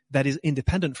 existing that is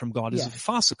independent from God is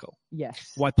farcical.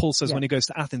 Yes. Why Paul says when he goes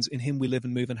to Athens, in him we live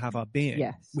and move and have our being.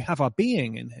 Yes. We have our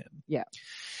being in him. Yeah.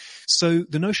 So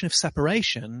the notion of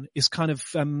separation is kind of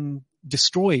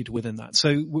destroyed within that.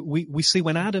 So we see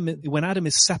when Adam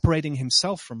is separating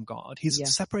himself from God, he's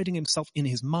separating himself in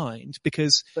his mind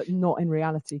but not in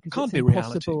reality, because it's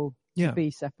impossible to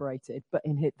be separated. But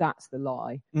that's the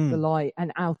lie. The lie,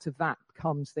 and out of that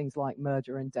comes things like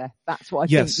murder and death. That's what I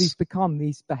think these become,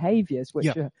 these behaviours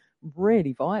which are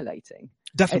really violating.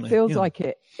 Definitely, it feels like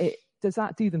it. Does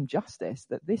that do them justice?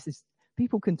 That this is.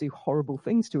 People can do horrible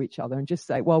things to each other and just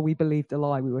say, well, we believed a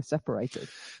lie, we were separated.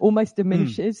 Almost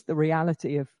diminishes the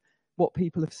reality of what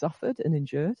people have suffered and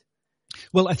endured.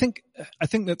 Well, I think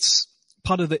that's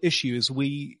part of the issue is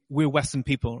we're Western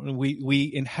people and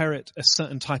we inherit a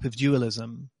certain type of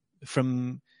dualism it's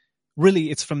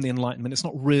from the Enlightenment. It's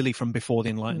not really from before the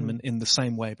Enlightenment in the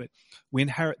same way, but we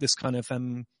inherit this kind of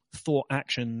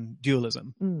thought-action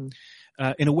dualism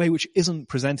in a way which isn't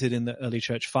presented in the early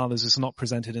church fathers. It's not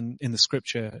presented in the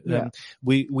scripture.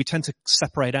 We tend to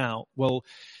separate out,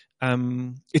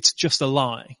 it's just a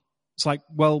lie. It's like,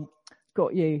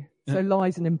 got you. So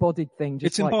lie's an embodied thing,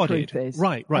 just it's like embodied. Truth is.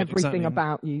 Right, Everything exactly.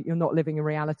 about you, you're not living in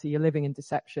reality, you're living in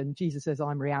deception. Jesus says,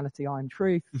 I'm reality, I'm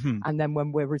truth. And then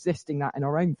when we're resisting that in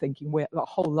our own thinking, the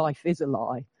whole life is a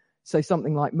lie. So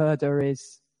something like murder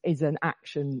is an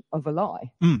action of a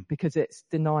lie because it's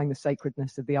denying the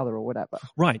sacredness of the other or whatever.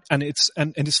 Right. And it's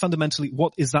fundamentally,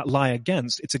 what is that lie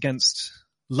against? It's against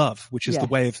love, which is the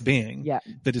way of being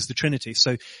that is the Trinity.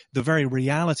 So the very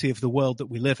reality of the world that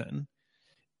we live in,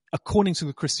 according to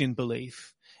the Christian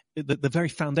belief, the very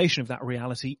foundation of that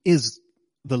reality is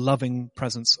the loving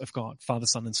presence of God, Father,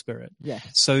 Son, and Spirit. Yes.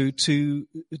 So to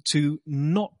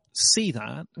not see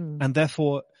that, and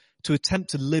therefore to attempt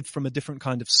to live from a different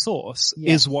kind of source,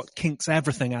 Yes. is what kinks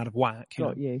everything out of whack.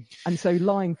 Got you. And so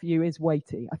lying for you is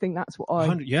weighty. I think that's what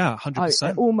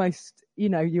 100%. almost,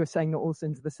 you were saying not all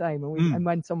sins are the same. And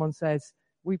when someone says,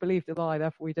 we believed a lie,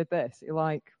 therefore we did this, you're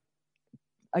like,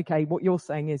 okay, what you're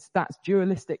saying is that's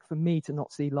dualistic for me to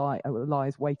not see lie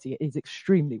as weighty. It is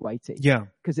extremely weighty. Yeah.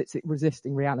 Because it's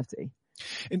resisting reality.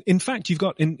 In fact, you've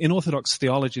got in Orthodox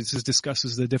theology, this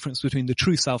discusses the difference between the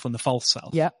true self and the false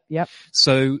self. Yep.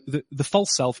 So the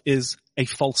false self is a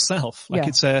false self. Like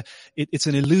it's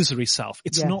an illusory self.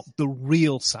 It's not the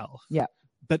real self. Yeah.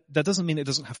 But that doesn't mean it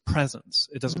doesn't have presence.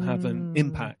 It doesn't have an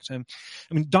impact. I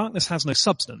mean, darkness has no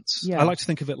substance. Yeah. I like to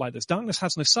think of it like this. Darkness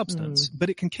has no substance, but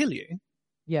it can kill you.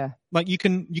 Yeah. Like you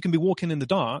can be walking in the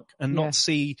dark and not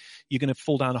see you're going to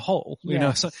fall down a hole. You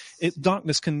know, so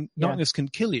darkness can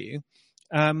kill you.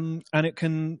 And it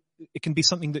can be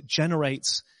something that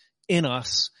generates in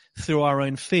us through our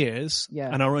own fears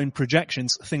and our own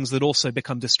projections, things that also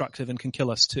become destructive and can kill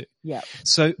us too. Yeah.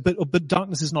 So, but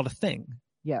darkness is not a thing.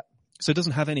 Yeah. So it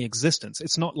doesn't have any existence.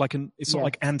 It's not like not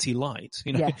like anti-light,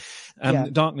 you know. Yes.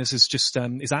 Darkness is just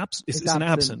it's an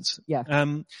absence. Yeah.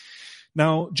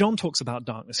 Now John talks about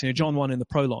darkness. John 1 in the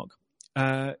prologue.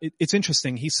 It's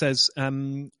interesting. He says,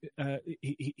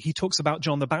 he talks about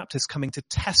John the Baptist coming to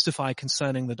testify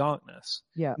concerning the darkness.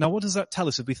 Yeah. Now, what does that tell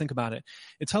us if we think about it?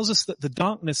 It tells us that the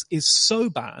darkness is so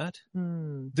bad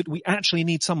that we actually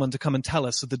need someone to come and tell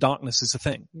us that the darkness is a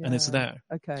thing and it's there.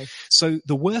 Okay. So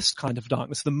the worst kind of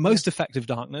darkness, the most effective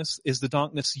darkness, is the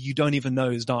darkness you don't even know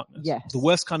is darkness. Yes. The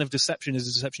worst kind of deception is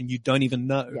a deception you don't even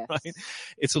know, right?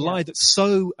 It's a lie that's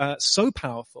so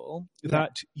powerful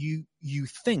that you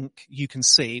think you can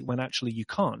see when actually you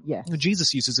can't. Yes.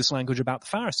 Jesus uses this language about the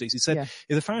Pharisees. He said,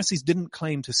 if the Pharisees didn't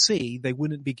claim to see, they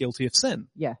wouldn't be guilty of sin.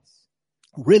 Yes.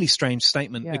 Really strange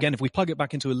statement. Yeah. Again, if we plug it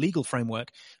back into a legal framework,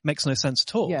 makes no sense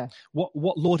at all. Yeah.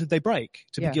 What law did they break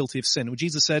to be guilty of sin? Well,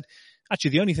 Jesus said,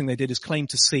 actually, the only thing they did is claim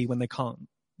to see when they can't.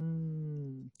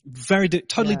 Very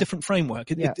totally different framework.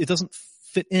 It doesn't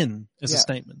fit in as a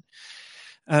statement.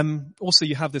 Also,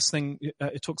 you have this thing.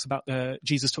 It talks about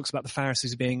Jesus talks about the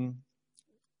Pharisees being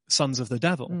sons of the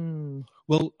devil.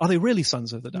 Well, are they really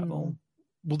sons of the devil?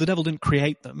 Well, the devil didn't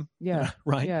create them. Yeah.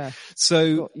 Right. Yeah.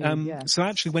 So, so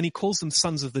actually when he calls them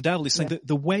sons of the devil, he's saying that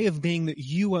the way of being that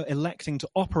you are electing to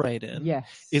operate in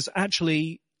is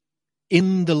actually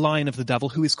in the line of the devil,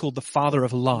 who is called the father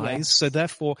of lies. Yes. So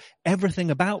therefore, everything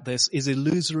about this is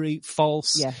illusory,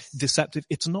 false, deceptive.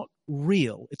 It's not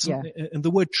real. It's not, and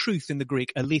the word truth in the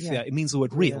Greek, aletheia, it means the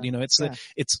word real. You know,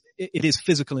 it is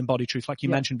physical embodied truth, like you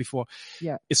mentioned before.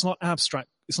 Yeah. It's not abstract.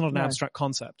 It's not an abstract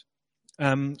concept.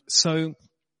 So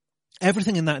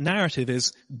everything in that narrative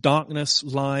is darkness,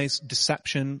 lies,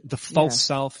 deception, the false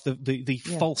self, the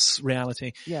false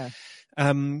reality. Yeah.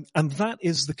 And that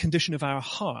is the condition of our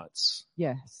hearts.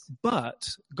 Yes. But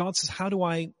God says, how do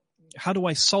I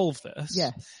solve this?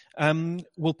 Yes.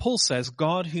 Well, Paul says,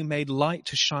 God who made light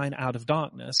to shine out of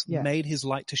darkness made his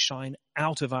light to shine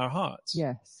out of our hearts.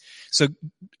 Yes.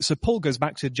 So Paul goes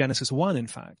back to Genesis 1, in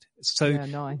fact.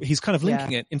 So he's kind of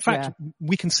linking it. In fact,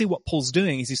 we can see what Paul's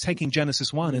doing is he's taking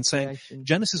Genesis 1 and saying,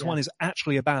 Genesis 1 is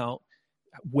actually about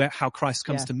how Christ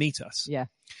comes to meet us. Yeah,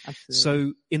 absolutely.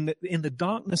 So in the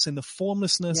darkness, in the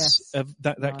formlessness of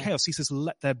that chaos, he says,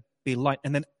 let there be light.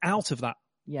 And then out of that,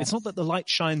 it's not that the light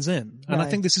shines in. And I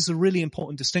think this is a really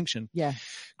important distinction. Yeah.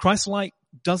 Christ's light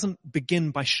doesn't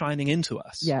begin by shining into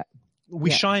us. Yeah. We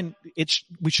shine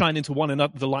into one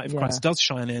another. The light of Christ does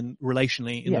shine in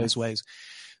relationally in those ways.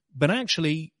 But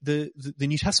actually, the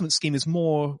New Testament scheme is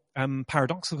more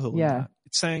paradoxical than that.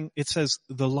 It says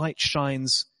the light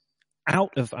shines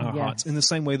out of our hearts in the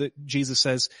same way that Jesus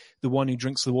says, the one who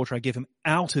drinks the water I give him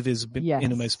out of his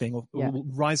innermost being will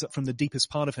rise up from the deepest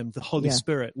part of him. The Holy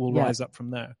Spirit will rise up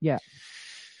from there. Yeah.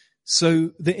 So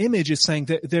the image is saying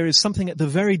that there is something at the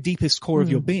very deepest core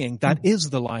of your being that is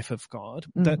the life of God,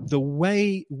 that the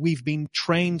way we've been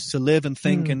trained to live and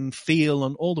think and feel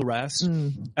and all the rest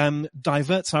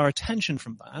diverts our attention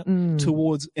from that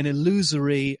towards an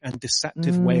illusory and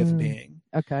deceptive way of being.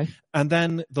 Okay. And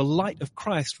then the light of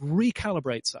Christ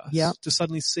recalibrates us to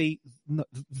suddenly see, no,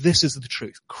 this is the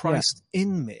truth. Christ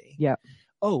in me. Yeah.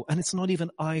 Oh, and it's not even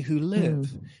I who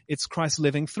live. It's Christ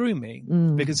living through me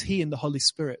because he and the Holy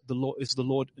Spirit, the Lord is the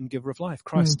Lord and giver of life.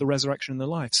 Christ, the resurrection and the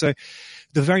life. So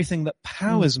the very thing that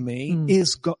powers me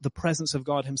is the presence of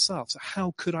God himself. So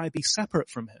how could I be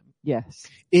separate from him? Yes.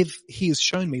 If he has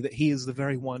shown me that he is the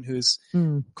very one who is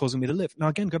causing me to live. Now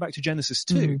again, go back to Genesis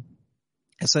 2.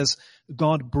 It says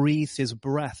God breathed his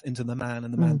breath into the man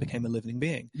and the man became a living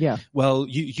being. Yeah. Well,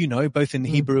 you know, both in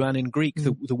Hebrew and in Greek,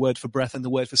 the word for breath and the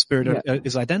word for spirit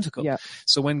is identical. Yeah.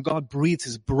 So when God breathed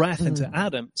his breath into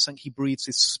Adam, it's like he breathes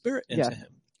his spirit into him.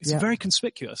 It's very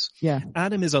conspicuous. Yeah.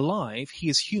 Adam is alive. He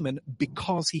is human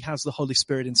because he has the Holy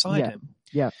Spirit inside him.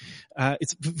 Yeah.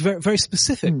 It's very, very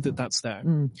specific that that's there.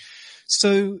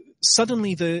 So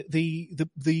suddenly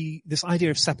this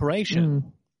idea of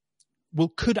separation,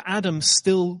 well, could Adam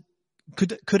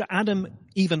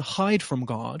even hide from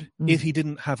God if he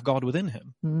didn't have God within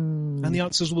him? And the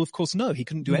answer is, well, of course, no. He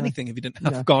couldn't do anything if he didn't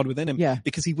have God within him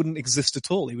because he wouldn't exist at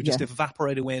all. He would just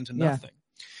evaporate away into nothing.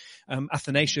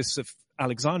 Athanasius of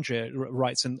Alexandria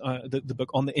writes in the book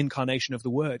on the incarnation of the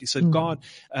Word. He said, God,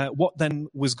 what then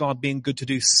was God being good to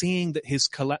do, seeing that his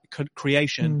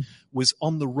creation was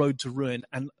on the road to ruin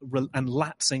and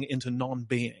lapsing into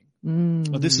non-being?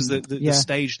 Well, this is the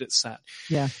stage that's set.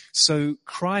 Yeah. So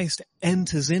Christ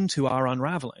enters into our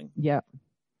unraveling. Yeah.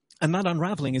 And that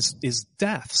unraveling is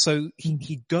death. So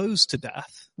he goes to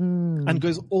death and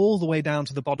goes all the way down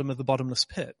to the bottom of the bottomless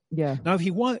pit. Yeah. Now, if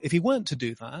he weren't to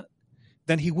do that,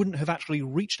 then he wouldn't have actually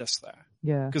reached us there.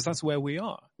 Yeah. Because that's where we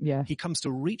are. Yeah. He comes to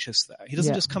reach us there. He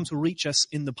doesn't just come to reach us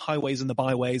in the highways and the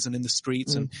byways and in the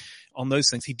streets and on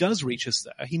those things. He does reach us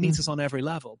there. He meets us on every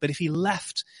level. But if he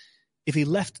left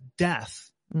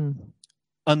death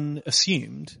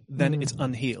unassumed, then it's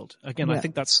unhealed. Again, I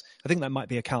think that might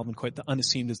be a Calvin quote. The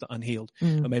unassuming is the unhealed.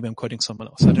 Or maybe I'm quoting someone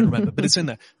else. I don't remember, but it's in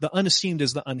there. The unassuming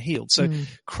is the unhealed. So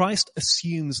Christ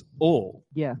assumes all.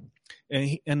 Yeah.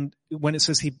 And when it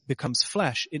says he becomes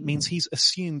flesh, it means he's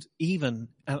assumed even,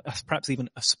 perhaps even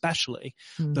especially,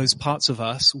 those parts of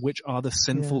us which are the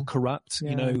sinful, corrupt,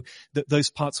 you know, those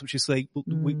parts which you say,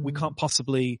 we can't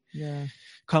possibly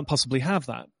have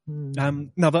that.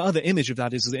 Now the other image of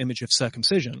that is the image of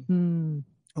circumcision,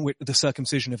 the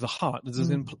circumcision of the heart.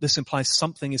 This implies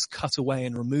something is cut away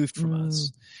and removed from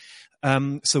us.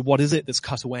 So what is it that's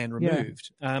cut away and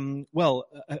removed? Well,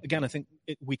 again, I think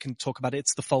we can talk about it.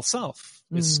 It's the false self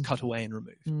is cut away and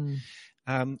removed.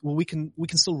 Well, we can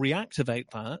still reactivate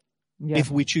that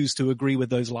if we choose to agree with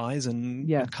those lies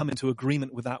and come into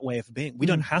agreement with that way of being. We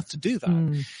don't have to do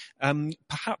that.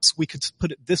 Perhaps we could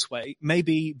put it this way.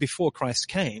 Maybe before Christ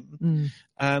came,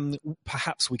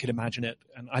 perhaps we could imagine it.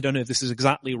 And I don't know if this is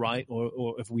exactly right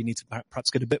or if we need to perhaps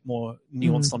get a bit more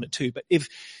nuanced on it too. But if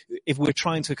we're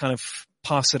trying to kind of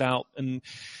pass it out and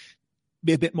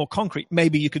be a bit more concrete,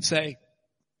 maybe you could say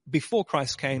before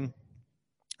Christ came,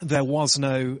 there was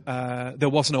no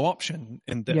option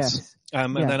in this. Yes.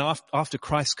 And then after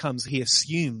Christ comes, he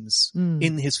assumes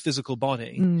in his physical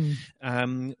body,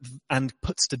 and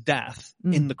puts to death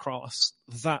in the cross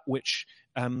that which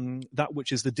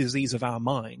is the disease of our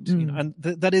mind. You know, and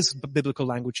that is biblical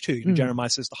language too. You know, Jeremiah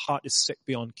says the heart is sick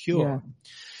beyond cure.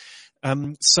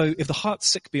 So if the heart's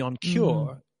sick beyond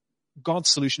cure, God's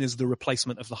solution is the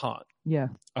replacement of the heart. Yeah.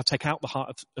 I'll take out the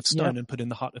heart of stone and put in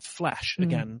the heart of flesh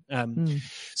again.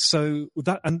 So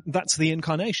that's the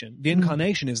incarnation. The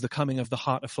incarnation is the coming of the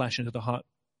heart of flesh into the heart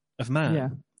of man. Yeah.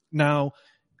 Now,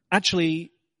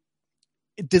 actually,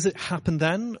 does it happen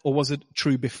then or was it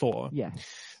true before? Yeah.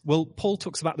 Well, Paul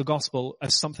talks about the gospel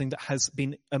as something that has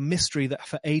been a mystery that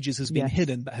for ages has been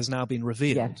hidden but has now been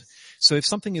revealed. Yes. So if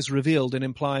something is revealed, it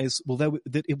implies, well,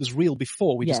 that it was real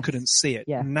before, we just couldn't see it.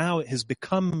 Yeah. Now it has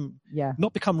become,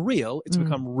 not become real, it's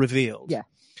become revealed. Yeah.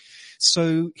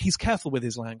 So he's careful with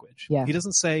his language. Yeah. He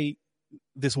doesn't say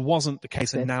this wasn't the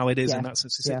case and now it is in that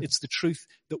sense. It's the truth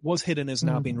that was hidden has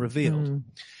now been revealed.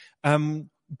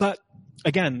 But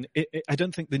again, I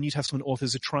don't think the New Testament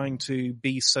authors are trying to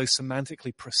be so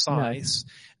semantically precise.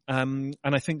 No. And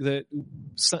I think that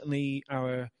certainly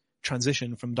our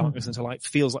transition from darkness into light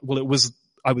feels like, well,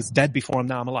 I was dead before and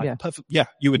now I'm alive. Yeah. Perfect. Yeah.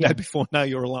 You were dead before, now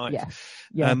you're alive. Yeah.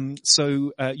 Yeah.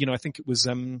 So, I think it was,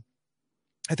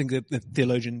 I think the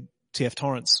theologian T.F.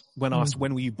 Torrance, when asked,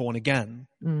 when were you born again?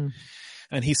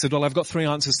 And he said, well, I've got three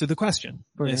answers to the question.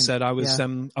 Brilliant. He said, I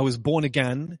was born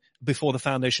again before the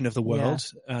foundation of the world,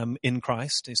 in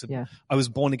Christ. He said, I was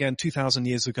born again 2,000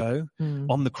 years ago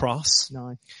on the cross.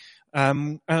 Nice.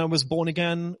 And I was born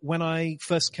again when I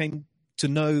first came to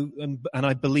know and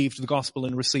I believed the gospel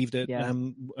and received it,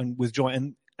 and with joy.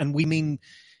 And we mean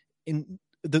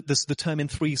the term in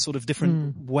three sort of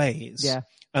different ways. Yeah.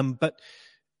 But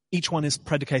each one is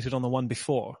predicated on the one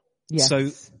before. Yes. So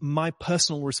my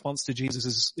personal response to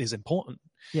Jesus is important.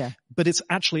 Yeah. But it's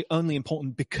actually only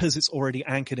important because it's already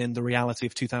anchored in the reality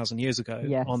of 2,000 years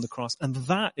ago on the cross. And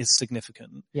that is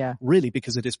significant. Yeah. Really,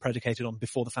 because it is predicated on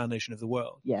before the foundation of the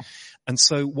world. Yeah. And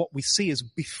so what we see is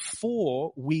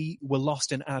before we were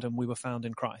lost in Adam, we were found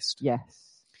in Christ. Yes.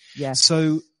 Yes.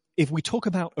 So if we talk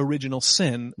about original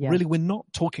sin, Yeah. really we're not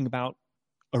talking about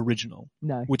original.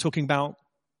 No. We're talking about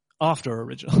after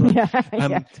original. Yeah,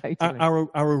 totally. Our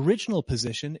original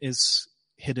position is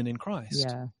hidden in Christ.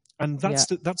 Yeah. And that's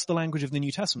the language of the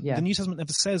New Testament. Yeah. The New Testament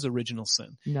never says original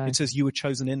sin. No. It says you were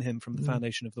chosen in him from the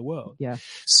foundation of the world. Yeah.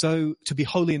 So to be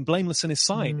holy and blameless in his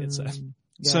sight, it says.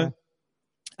 Yeah. So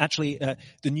actually,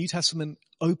 the New Testament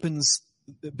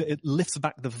it lifts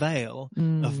back the veil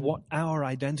of what our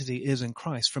identity is in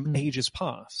Christ from ages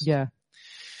past. Yeah.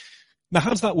 Now,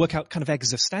 how does that work out kind of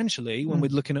existentially when we're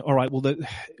looking at, all right, well,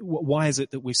 why is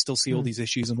it that we still see all these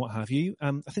issues and what have you?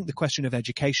 I think the question of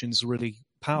education is a really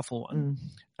powerful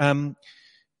one.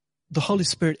 The Holy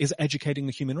Spirit is educating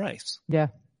the human race. Yeah,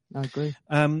 I agree.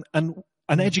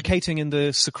 And educating in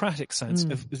the Socratic sense,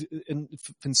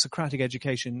 in Socratic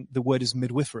education, the word is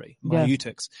midwifery,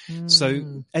 maiutics.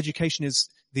 So education is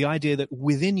the idea that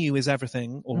within you is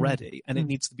everything already, and it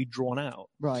needs to be drawn out.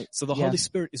 Right. So the Holy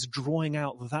Spirit is drawing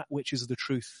out that which is the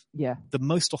truth, the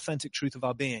most authentic truth of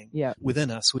our being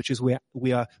within us, which is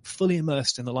we are fully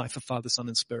immersed in the life of Father, Son,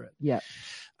 and Spirit. Yeah.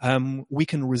 We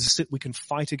can resist it, we can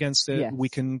fight against it, we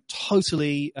can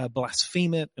totally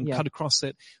blaspheme it and cut across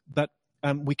it, but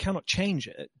we cannot change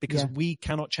it because we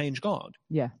cannot change God.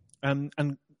 Yeah.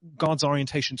 And God's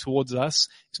orientation towards us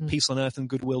is peace on earth and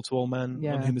goodwill to all men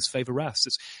on whom his favor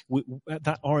rests.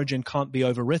 That origin can't be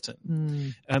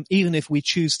overwritten. Even if we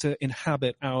choose to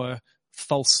inhabit our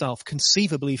false self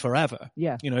conceivably forever.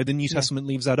 Yeah. The New Testament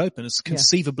leaves that open. It's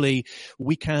conceivably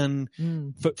we can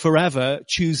forever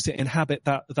choose to inhabit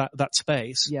that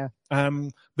space. Yeah.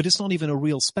 But it's not even a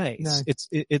real space.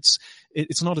 No.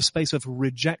 It's not a space of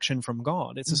rejection from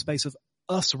God. It's a space of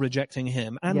us rejecting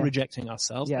him and rejecting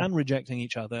ourselves and rejecting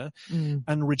each other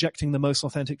and rejecting the most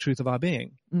authentic truth of our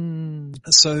being.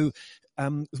 So,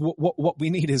 what we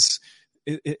need is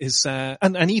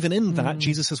and even in that,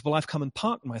 Jesus says, well, I've come and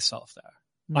parked myself there.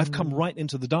 I've come right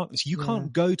into the darkness. You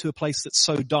can't go to a place that's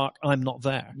so dark, I'm not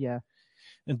there. Yeah.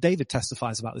 And David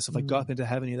testifies about this. If I go up into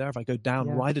heaven, you're there. If I go down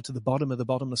right into the bottom of the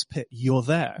bottomless pit, you're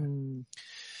there.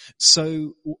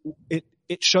 So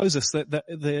it shows us that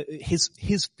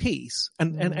his peace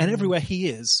and everywhere he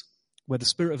is, where the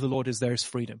Spirit of the Lord is, there is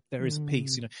freedom. There is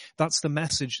peace. That's the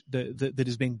message that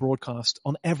is being broadcast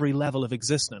on every level of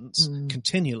existence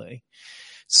continually.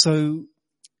 So,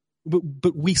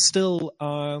 but we still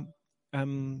are,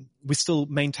 we still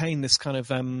maintain this kind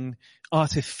of,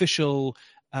 artificial,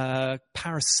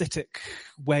 parasitic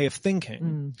way of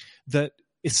thinking that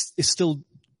is still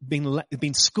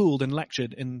being schooled and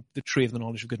lectured in the tree of the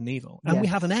knowledge of good and evil. And we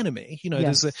have an enemy,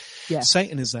 there's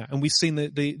Satan is there. And we've seen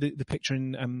the picture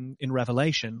in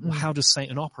Revelation. Well, how does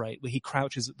Satan operate? Well, he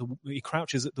crouches at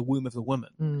the womb of the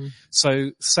woman.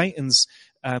 So Satan's,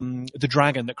 the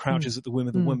dragon that crouches at the womb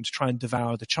of the woman to try and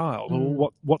devour the child.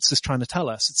 Or what's this trying to tell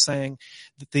us? It's saying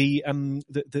that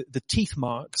the teeth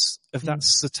marks of that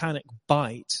satanic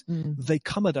bite, they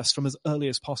come at us from as early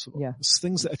as possible. Yeah. It's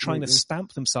things that are trying to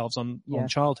stamp themselves on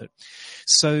childhood.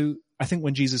 So I think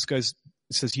when Jesus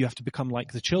says you have to become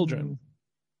like the children,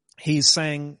 he's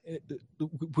saying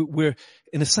we're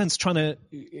in a sense trying to,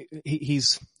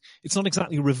 it's not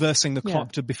exactly reversing the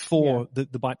clock to before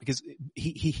the bite, because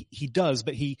he does,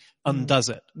 but he undoes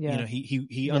it. Yeah.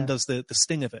 He undoes the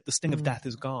sting of it. The sting of death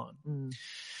is gone.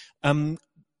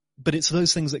 But it's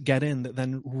those things that get in that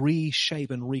then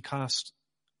reshape and recast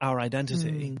our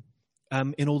identity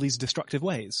in all these destructive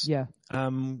ways. Yeah.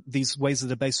 These ways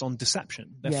that are based on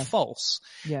deception. They're false.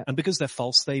 Yeah. And because they're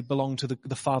false, they belong to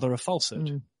the father of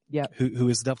falsehood. Yeah. Who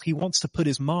is the devil. He wants to put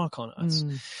his mark on us.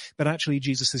 But actually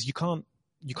Jesus says you can't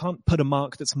put a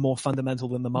mark that's more fundamental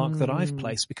than the mark that I've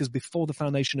placed, because before the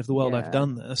foundation of the world I've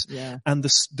done this. Yeah. And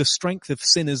the strength of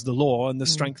sin is the law, and the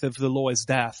strength of the law is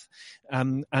death.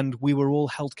 And we were all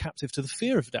held captive to the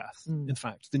fear of death. In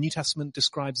fact, the New Testament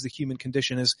describes the human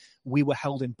condition as we were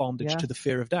held in bondage to the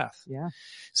fear of death. Yeah.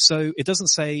 So it doesn't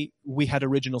say we had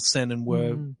original sin and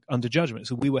were under judgment.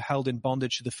 So we were held in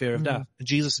bondage to the fear of death. And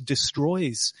Jesus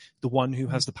destroys the one who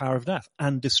has the power of death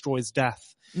and destroys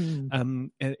death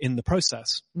in the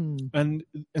process. And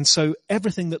so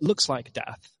everything that looks like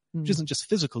death, which isn't just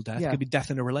physical death, it could be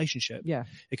death in a relationship. Yeah.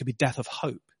 It could be death of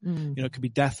hope. It could be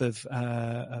death of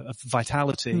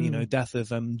vitality, death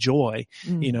of joy.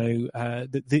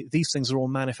 These things are all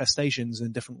manifestations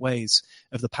in different ways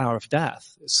of the power of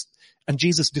death. And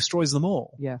Jesus destroys them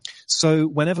all. Yeah. So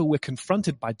whenever we're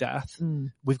confronted by death,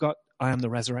 we've got I am the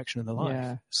resurrection and the life.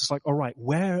 Yeah. It's just like, all right,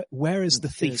 where is the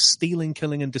thief stealing,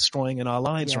 killing, and destroying in our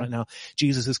lives right now?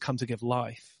 Jesus has come to give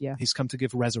life. Yeah. He's come to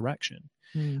give resurrection.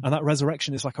 And that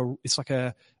resurrection is like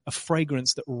a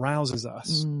fragrance that rouses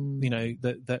us. You know,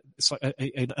 that it's like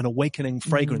an awakening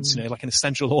fragrance, you know, like an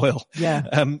essential oil. Yeah.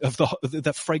 Of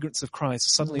the fragrance of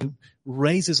Christ suddenly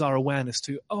raises our awareness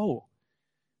to, oh,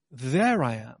 there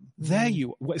I am. There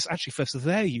you, well, it's actually first,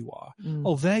 there you are.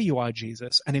 Oh, there you are,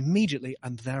 Jesus. And immediately,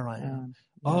 and there I am.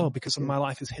 Oh, because my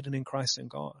life is hidden in Christ in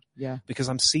God. Yeah. Because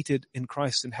I'm seated in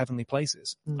Christ in heavenly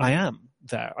places. I am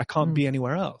there. I can't be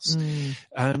anywhere else.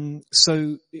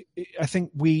 So I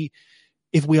think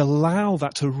if we allow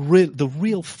that to the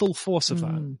real full force of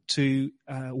that to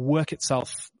work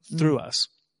itself through us,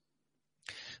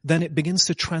 then it begins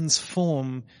to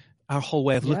transform our whole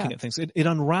way of looking at things. It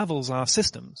unravels our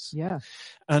systems. Yeah.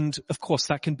 And of course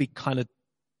that can be kind of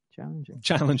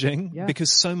challenging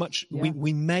because so much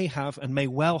we may have and may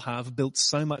well have built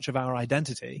so much of our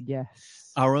identity,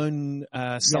 our own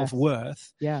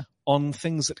self-worth on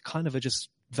things that kind of are just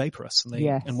vaporous, and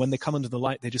and when they come under the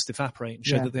light they just evaporate and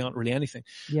show that they aren't really anything.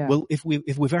 Well, if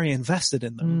we're very invested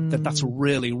in them, then that's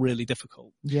really, really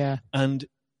difficult. And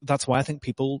that's why I think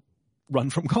people run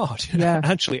from God.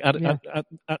 Actually, at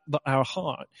our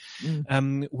heart,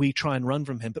 we try and run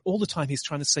from him, but all the time he's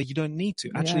trying to say you don't need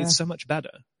to. Actually, it's so much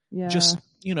better. Just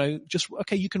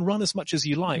okay, you can run as much as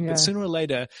you like, but sooner or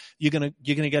later you're gonna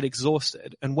get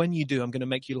exhausted, and when you do, I'm gonna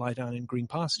make you lie down in green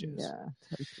pastures.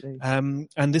 Totally.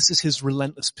 And this is his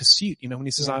relentless pursuit. You know, when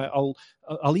he says,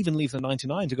 I'll even leave the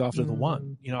 99 to go after the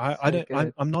one. You know,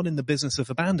 I'm not in the business of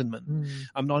abandonment.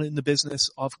 I'm not in the business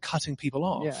of cutting people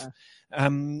off. I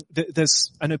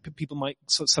know people might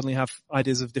suddenly have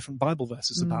ideas of different Bible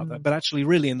verses about that, but actually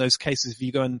really in those cases, if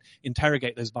you go and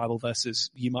interrogate those Bible verses,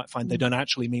 you might find they don't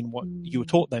actually mean what you were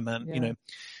taught they meant. You know,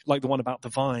 like the one about the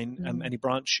vine, any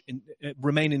branch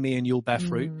remain in me and you'll bear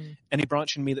fruit. Any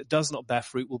branch in me that does not bear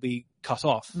fruit will be cut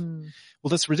off. Well,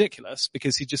 that's ridiculous,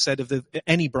 because he just said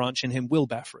any branch in him will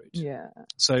bear fruit.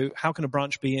 So how can a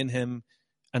branch be in him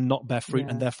and not bear fruit,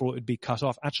 and therefore it would be cut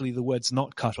off? Actually, the word's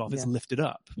not cut off, it's lifted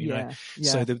up, you know.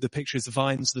 So the picture is the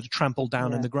vines that are trampled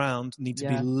down in the ground need to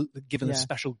be given a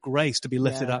special grace to be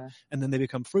lifted up, and then they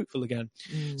become fruitful again.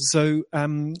 So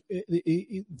that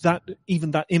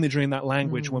imagery and that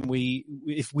language,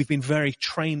 if we've been very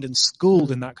trained and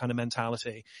schooled in that kind of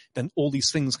mentality, then all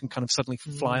these things can kind of suddenly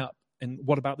fly up. And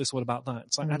what about this? What about that?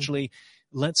 It's like, actually,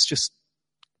 let's just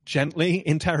gently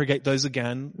interrogate those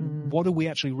again. What are we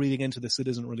actually reading into this that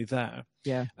isn't really there?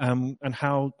 And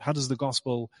how does the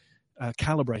gospel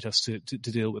calibrate us to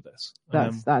deal with this?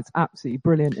 That's absolutely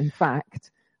brilliant. In fact,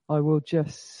 I will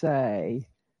just say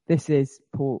this is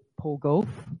Paul Golf,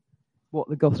 what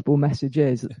the gospel message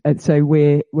is. And so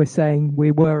we're saying we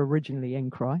were originally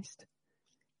in Christ,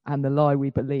 and the lie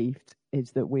we believed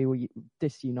is that we were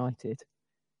disunited,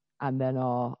 and then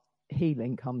our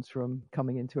healing comes from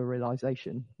coming into a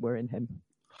realization we're in him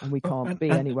and we can't be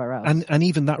anywhere else. And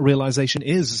even that realization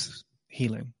is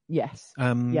healing. Yes.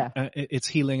 It's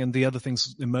healing, and the other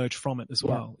things emerge from it as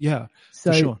well.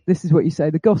 So for sure. This is what you say.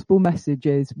 The gospel message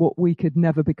is what we could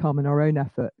never become in our own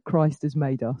effort. Christ has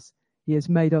made us. He has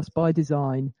made us by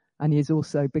design, and he has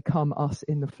also become us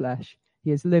in the flesh.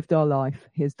 He has lived our life.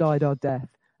 He has died our death,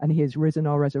 and he has risen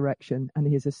our resurrection, and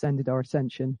he has ascended our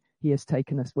ascension. He has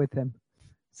taken us with him.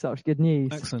 Such good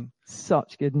news. Excellent.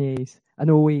 Such good news.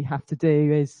 And all we have to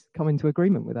do is come into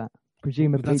agreement with that.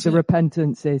 Presumably the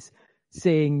repentance is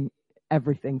seeing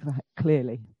everything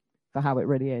clearly for how it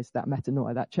really is, that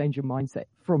metanoia, that change of mindset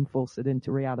from falsehood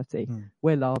into reality.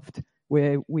 We're loved.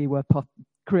 We were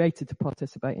created to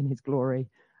participate in his glory,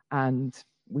 and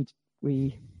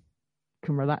we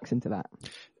can relax into that.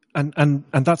 And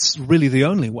that's really the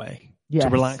only way. To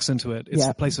relax into it. It's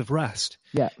a place of rest.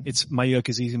 It's my yoke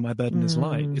is easy, my burden is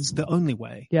light. It's the only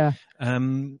way.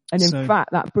 And in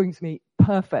fact, that brings me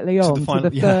perfectly on to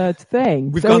the third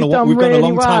thing. We've gone a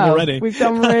long time already. We've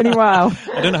done really well.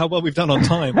 I don't know how well we've done on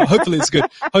time, but hopefully it's good.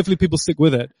 Hopefully people stick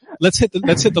with it. Let's hit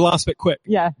the last bit quick.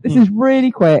 This is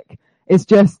really quick. It's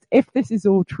just, if this is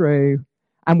all true,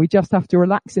 and we just have to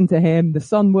relax into him. The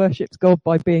Son worships God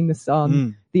by being the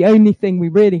Son. The only thing we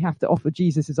really have to offer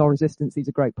Jesus is our resistance. These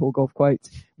are great Paul Golf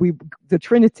quotes. The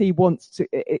Trinity wants to,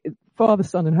 Father,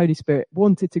 Son, and Holy Spirit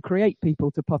wanted to create people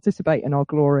to participate in our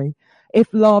glory. If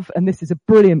love, and this is a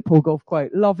brilliant Paul Golf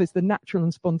quote, love is the natural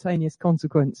and spontaneous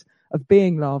consequence of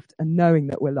being loved and knowing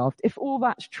that we're loved. If all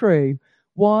that's true,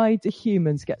 why do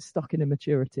humans get stuck in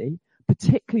immaturity?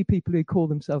 particularly people who call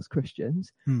themselves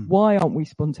Christians. Why aren't we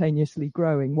spontaneously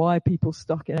growing? Why are people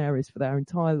stuck in areas for their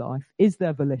entire life? Is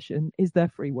there volition? Is there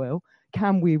free will?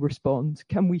 Can we respond?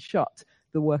 Can we shut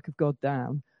the work of God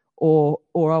down? Or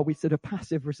are we sort of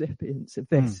passive recipients of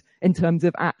this in terms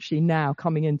of actually now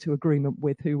coming into agreement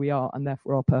with who we are and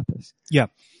therefore our purpose? Yeah.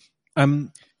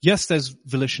 Yes, there's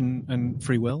volition and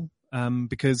free will,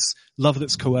 because love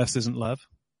that's coerced isn't love.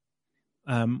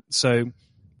 So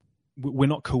we're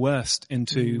not coerced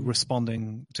into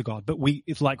responding to God, but we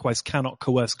likewise cannot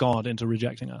coerce God into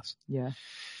rejecting us. Yeah.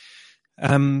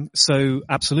 So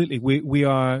absolutely, we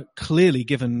are clearly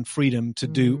given freedom to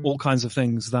do all kinds of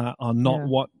things that are not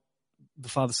what the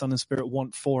Father, Son, and Spirit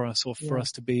want for us or for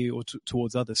us to be or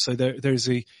towards others. So there's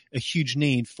a huge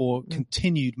need for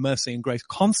continued mercy and grace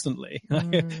constantly,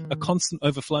 a constant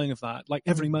overflowing of that, like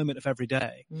every moment of every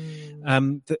day.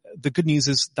 The good news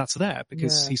is that's there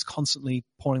because he's constantly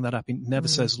pouring that up. He never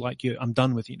says like I'm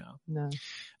done with you now. No.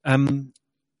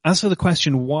 As for the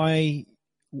question, why,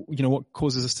 what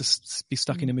causes us to be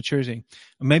stuck in immaturity?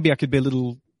 Maybe I could be a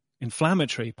little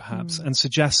inflammatory perhaps and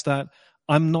suggest that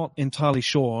I'm not entirely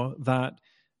sure that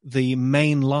the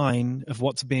main line of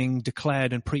what's being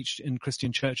declared and preached in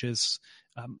Christian churches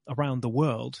around the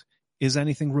world is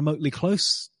anything remotely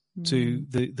close to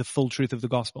the full truth of the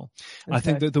gospel. Okay.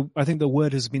 I think the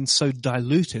word has been so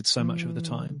diluted so much of the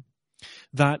time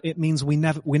that it means we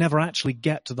never actually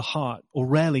get to the heart, or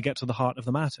rarely get to the heart of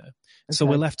the matter. Okay. So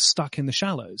we're left stuck in the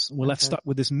shallows. We're left stuck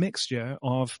with this mixture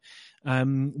of,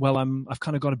 I've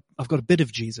got a bit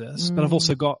of Jesus, but I've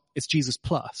also got, it's Jesus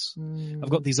plus. I've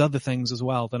got these other things as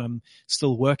well that I'm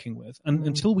still working with. And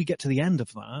until we get to the end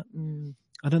of that,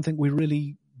 I don't think we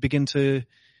really begin to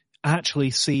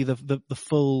actually see the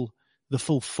full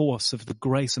force of the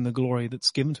grace and the glory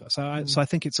that's given to us. So I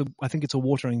think it's a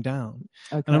watering down.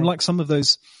 Okay. And unlike some of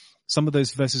those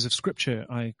verses of scripture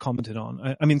I commented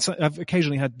on, I've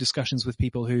occasionally had discussions with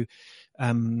people who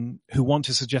want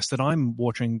to suggest that I'm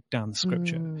watering down the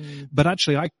scripture, but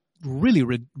actually I really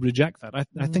reject that.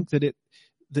 I think that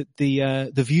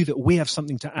the view that we have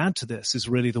something to add to this is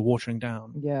really the watering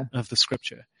down of the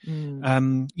scripture.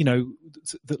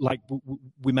 Like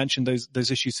we mentioned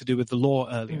those issues to do with the law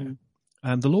earlier.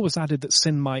 The law was added that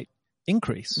sin might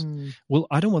increase. Well,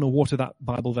 I don't want to water that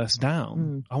Bible verse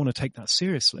down. I want to take that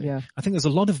seriously. Yeah. I think there's a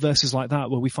lot of verses like that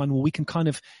where we find, we can kind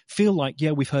of feel like,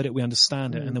 we've heard it, we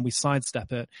understand it, and then we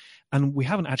sidestep it, and we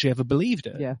haven't actually ever believed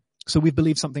it. Yeah. So we've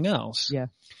believed something else. Yeah.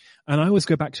 And I always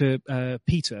go back to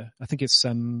Peter. I think it's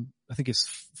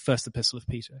first epistle of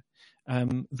Peter.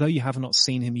 Though you have not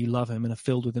seen him, you love him and are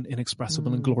filled with an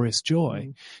inexpressible and glorious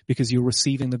joy because you're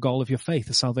receiving the goal of your faith,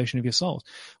 the salvation of your souls.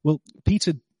 Well,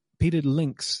 Peter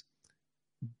links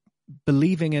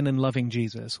believing in and loving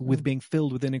Jesus with being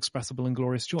filled with inexpressible and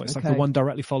glorious joy. It's like the one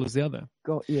directly follows the other.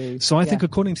 Got you. So I think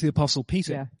according to the Apostle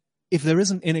Peter, if there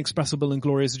isn't inexpressible and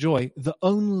glorious joy, the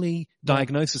only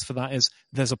diagnosis for that is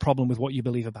there's a problem with what you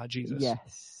believe about Jesus.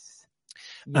 Yes.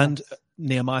 And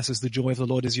Nehemiah says the joy of the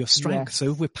Lord is your strength. Yes.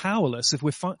 So if we're powerless, if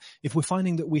we're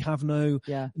finding that we have no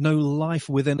life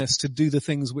within us to do the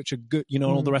things which are good, and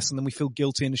all the rest, and then we feel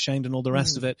guilty and ashamed and all the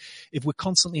rest of it, if we're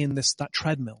constantly in that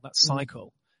treadmill, that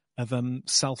cycle of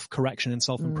self-correction and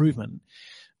self-improvement,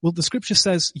 well, the scripture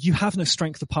says you have no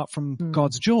strength apart from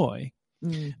God's joy.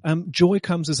 Joy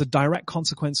comes as a direct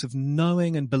consequence of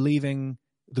knowing and believing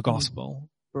the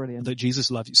gospel. Brilliant. That Jesus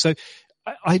loves you. So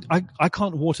I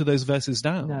can't water those verses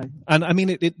down. No. And I mean,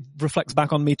 it reflects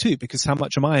back on me too, because how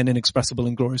much am I in inexpressible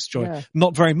and glorious joy? Yeah.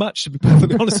 Not very much, to be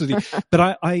perfectly honest with you.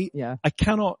 But I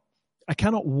cannot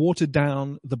water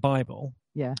down the Bible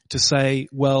to say,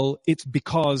 well, it's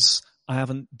because I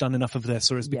haven't done enough of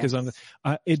this, or it's because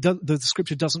the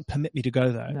scripture doesn't permit me to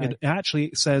go there. No. It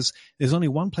actually says there's only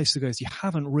one place to go, is you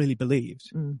haven't really believed.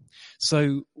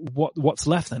 So what's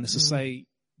left then is to say,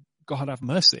 God have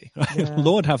mercy. Yeah.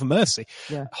 Lord have mercy.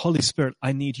 Yeah. Holy Spirit,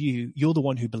 I need you. You're the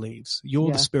one who believes.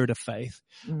 You're the spirit of faith.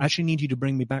 I actually need you to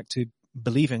bring me back to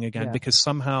believing again, because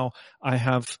somehow I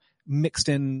have mixed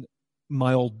in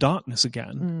my old darkness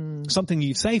again, something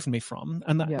you've saved me from,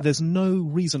 and that there's no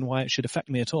reason why it should affect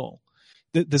me at all.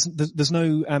 There's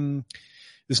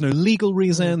no legal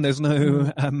reason. There's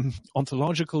no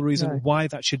ontological reason why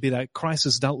that should be there. Christ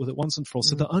has dealt with it once and for all.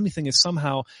 So the only thing is,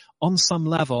 somehow, on some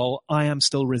level, I am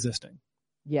still resisting.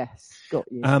 Yes, got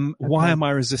you. Why am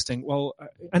I resisting? Well,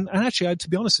 and actually, to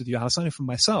be honest with you, Alice, I know from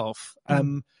myself,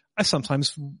 I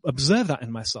sometimes observe that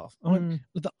in myself. I'm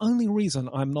like, the only reason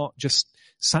I'm not just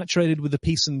saturated with the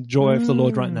peace and joy of the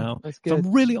Lord right now, if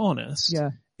I'm really honest,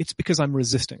 it's because I'm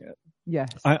resisting it. Yes.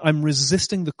 I'm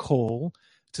resisting the call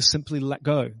to simply let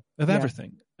go of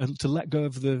everything, and to let go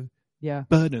of the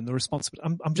burden, the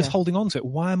responsibility. I'm just holding on to it.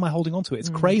 Why am I holding on to it? It's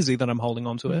crazy that I'm holding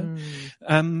on to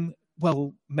it.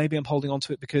 Well, maybe I'm holding on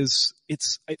to it because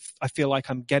I feel like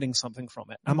I'm getting something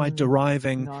from it. Am I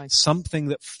deriving something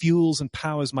that fuels and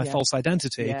powers my false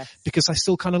identity because I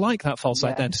still kind of like that false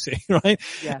identity, right?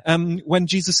 When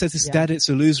Jesus says it's dead, it's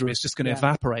illusory, it's just going to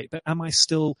evaporate. But am I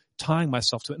still tying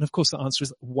myself to it? And of course the answer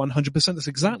is 100%. That's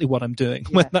exactly what I'm doing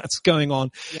when that's going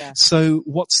on. So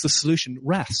what's the solution?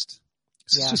 Rest.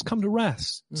 Just come to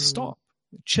rest. Stop.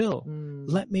 Chill.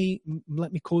 Let me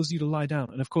cause you to lie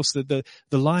down. And of course, the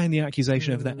lie and the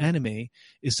accusation of the enemy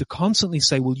is to constantly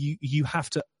say, well, you have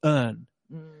to earn,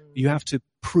 you have to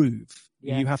prove,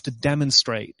 you have to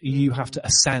demonstrate, you have to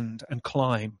ascend and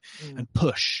climb and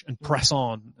push and press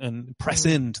on and press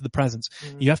into the presence.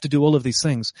 You have to do all of these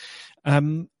things.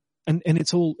 And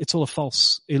it's all a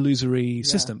false, illusory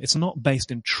system. It's not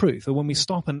based in truth. And when we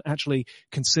stop and actually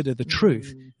consider the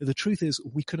truth is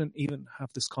we couldn't even have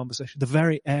this conversation. The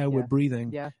very air we're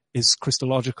breathing is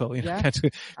Christological. You know,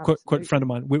 quote a friend of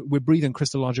mine, we're breathing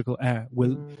Christological air.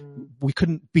 We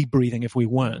couldn't be breathing if we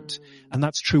weren't. And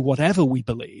that's true whatever we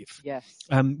believe.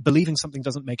 Believing something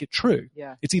doesn't make it true.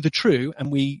 It's either true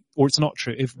or it's not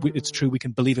true. If it's true, we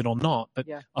can believe it or not, but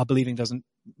our believing doesn't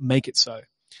make it so.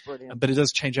 Brilliant. But it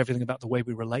does change everything about the way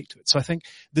we relate to it. So I think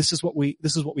this is what we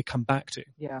come back to.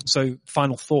 So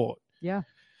final thought.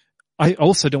 I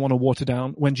also don't want to water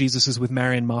down when Jesus is with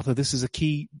Mary and Martha. This is a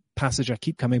key passage I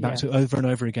keep coming back to over and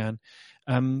over again.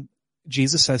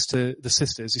 Jesus says to the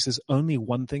sisters, he says, only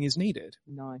one thing is needed.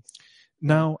 Nice.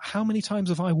 Now, how many times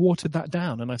have I watered that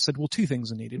down? And I've said, well, 2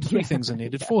 things are needed, 3 things are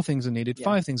needed, 4 things are needed,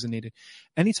 5 things are needed.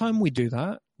 Anytime we do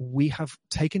that, we have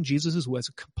taken Jesus' words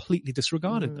and completely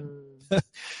disregarded them.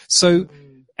 So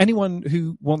anyone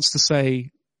who wants to say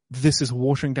this is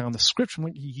watering down the scripture,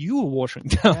 you are watering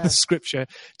down the scripture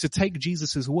to take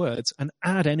Jesus' words and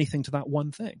add anything to that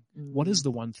one thing. What is the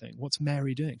one thing? What's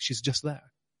Mary doing? She's just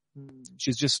there.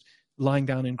 She's just lying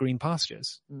down in green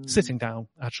pastures, sitting down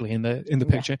actually in the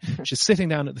picture. She's sitting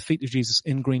down at the feet of Jesus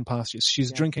in green pastures.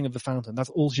 She's drinking of the fountain. That's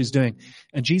all she's doing.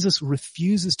 And Jesus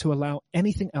refuses to allow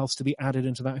anything else to be added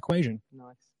into that equation.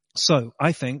 Nice. So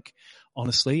I think,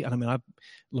 honestly, and I mean, I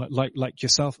like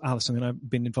yourself, Alice, I mean, I've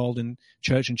been involved in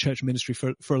church and church ministry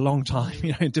for a long time,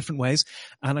 you know, in different ways.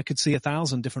 And I could see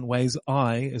 1,000 different ways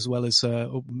I, as well as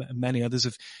many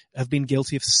others, have been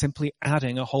guilty of simply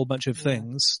adding a whole bunch of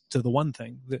things to the one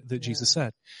thing that Jesus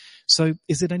said. So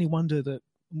is it any wonder that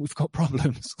we've got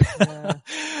problems?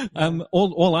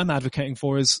 All I'm advocating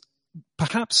for is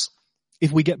perhaps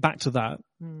if we get back to that,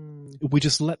 we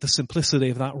just let the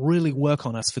simplicity of that really work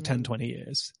on us for 10, 20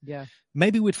 years.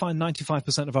 Maybe we'd find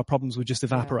 95% of our problems would just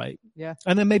evaporate.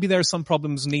 And then maybe there are some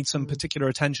problems need some particular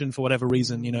attention for whatever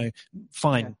reason, you know,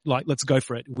 fine. Like, let's go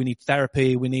for it. We need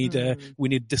therapy. We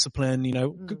need discipline, you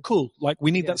know, cool. Like, we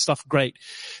need that stuff. Great.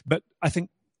 But I think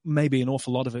maybe an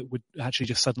awful lot of it would actually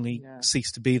just suddenly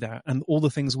cease to be there. And all the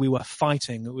things we were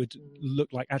fighting, it would look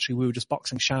like actually we were just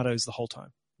boxing shadows the whole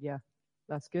time.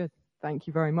 That's good. Thank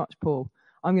you very much, Paul.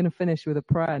 I'm going to finish with a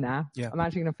prayer now. I'm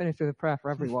actually going to finish with a prayer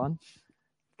for everyone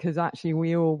because actually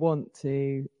we all want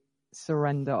to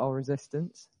surrender our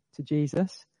resistance to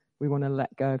Jesus. We want to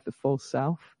let go of the false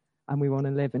self and we want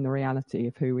to live in the reality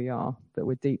of who we are, that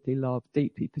we're deeply loved,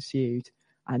 deeply pursued.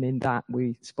 And in that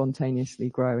we spontaneously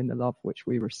grow in the love which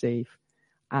we receive.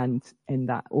 And in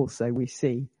that also we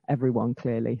see everyone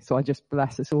clearly. So I just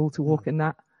bless us all to walk in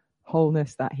that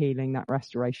wholeness, that healing, that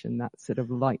restoration, that sort of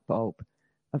light bulb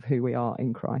of who we are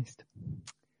in Christ.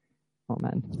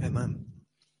 Amen. Amen.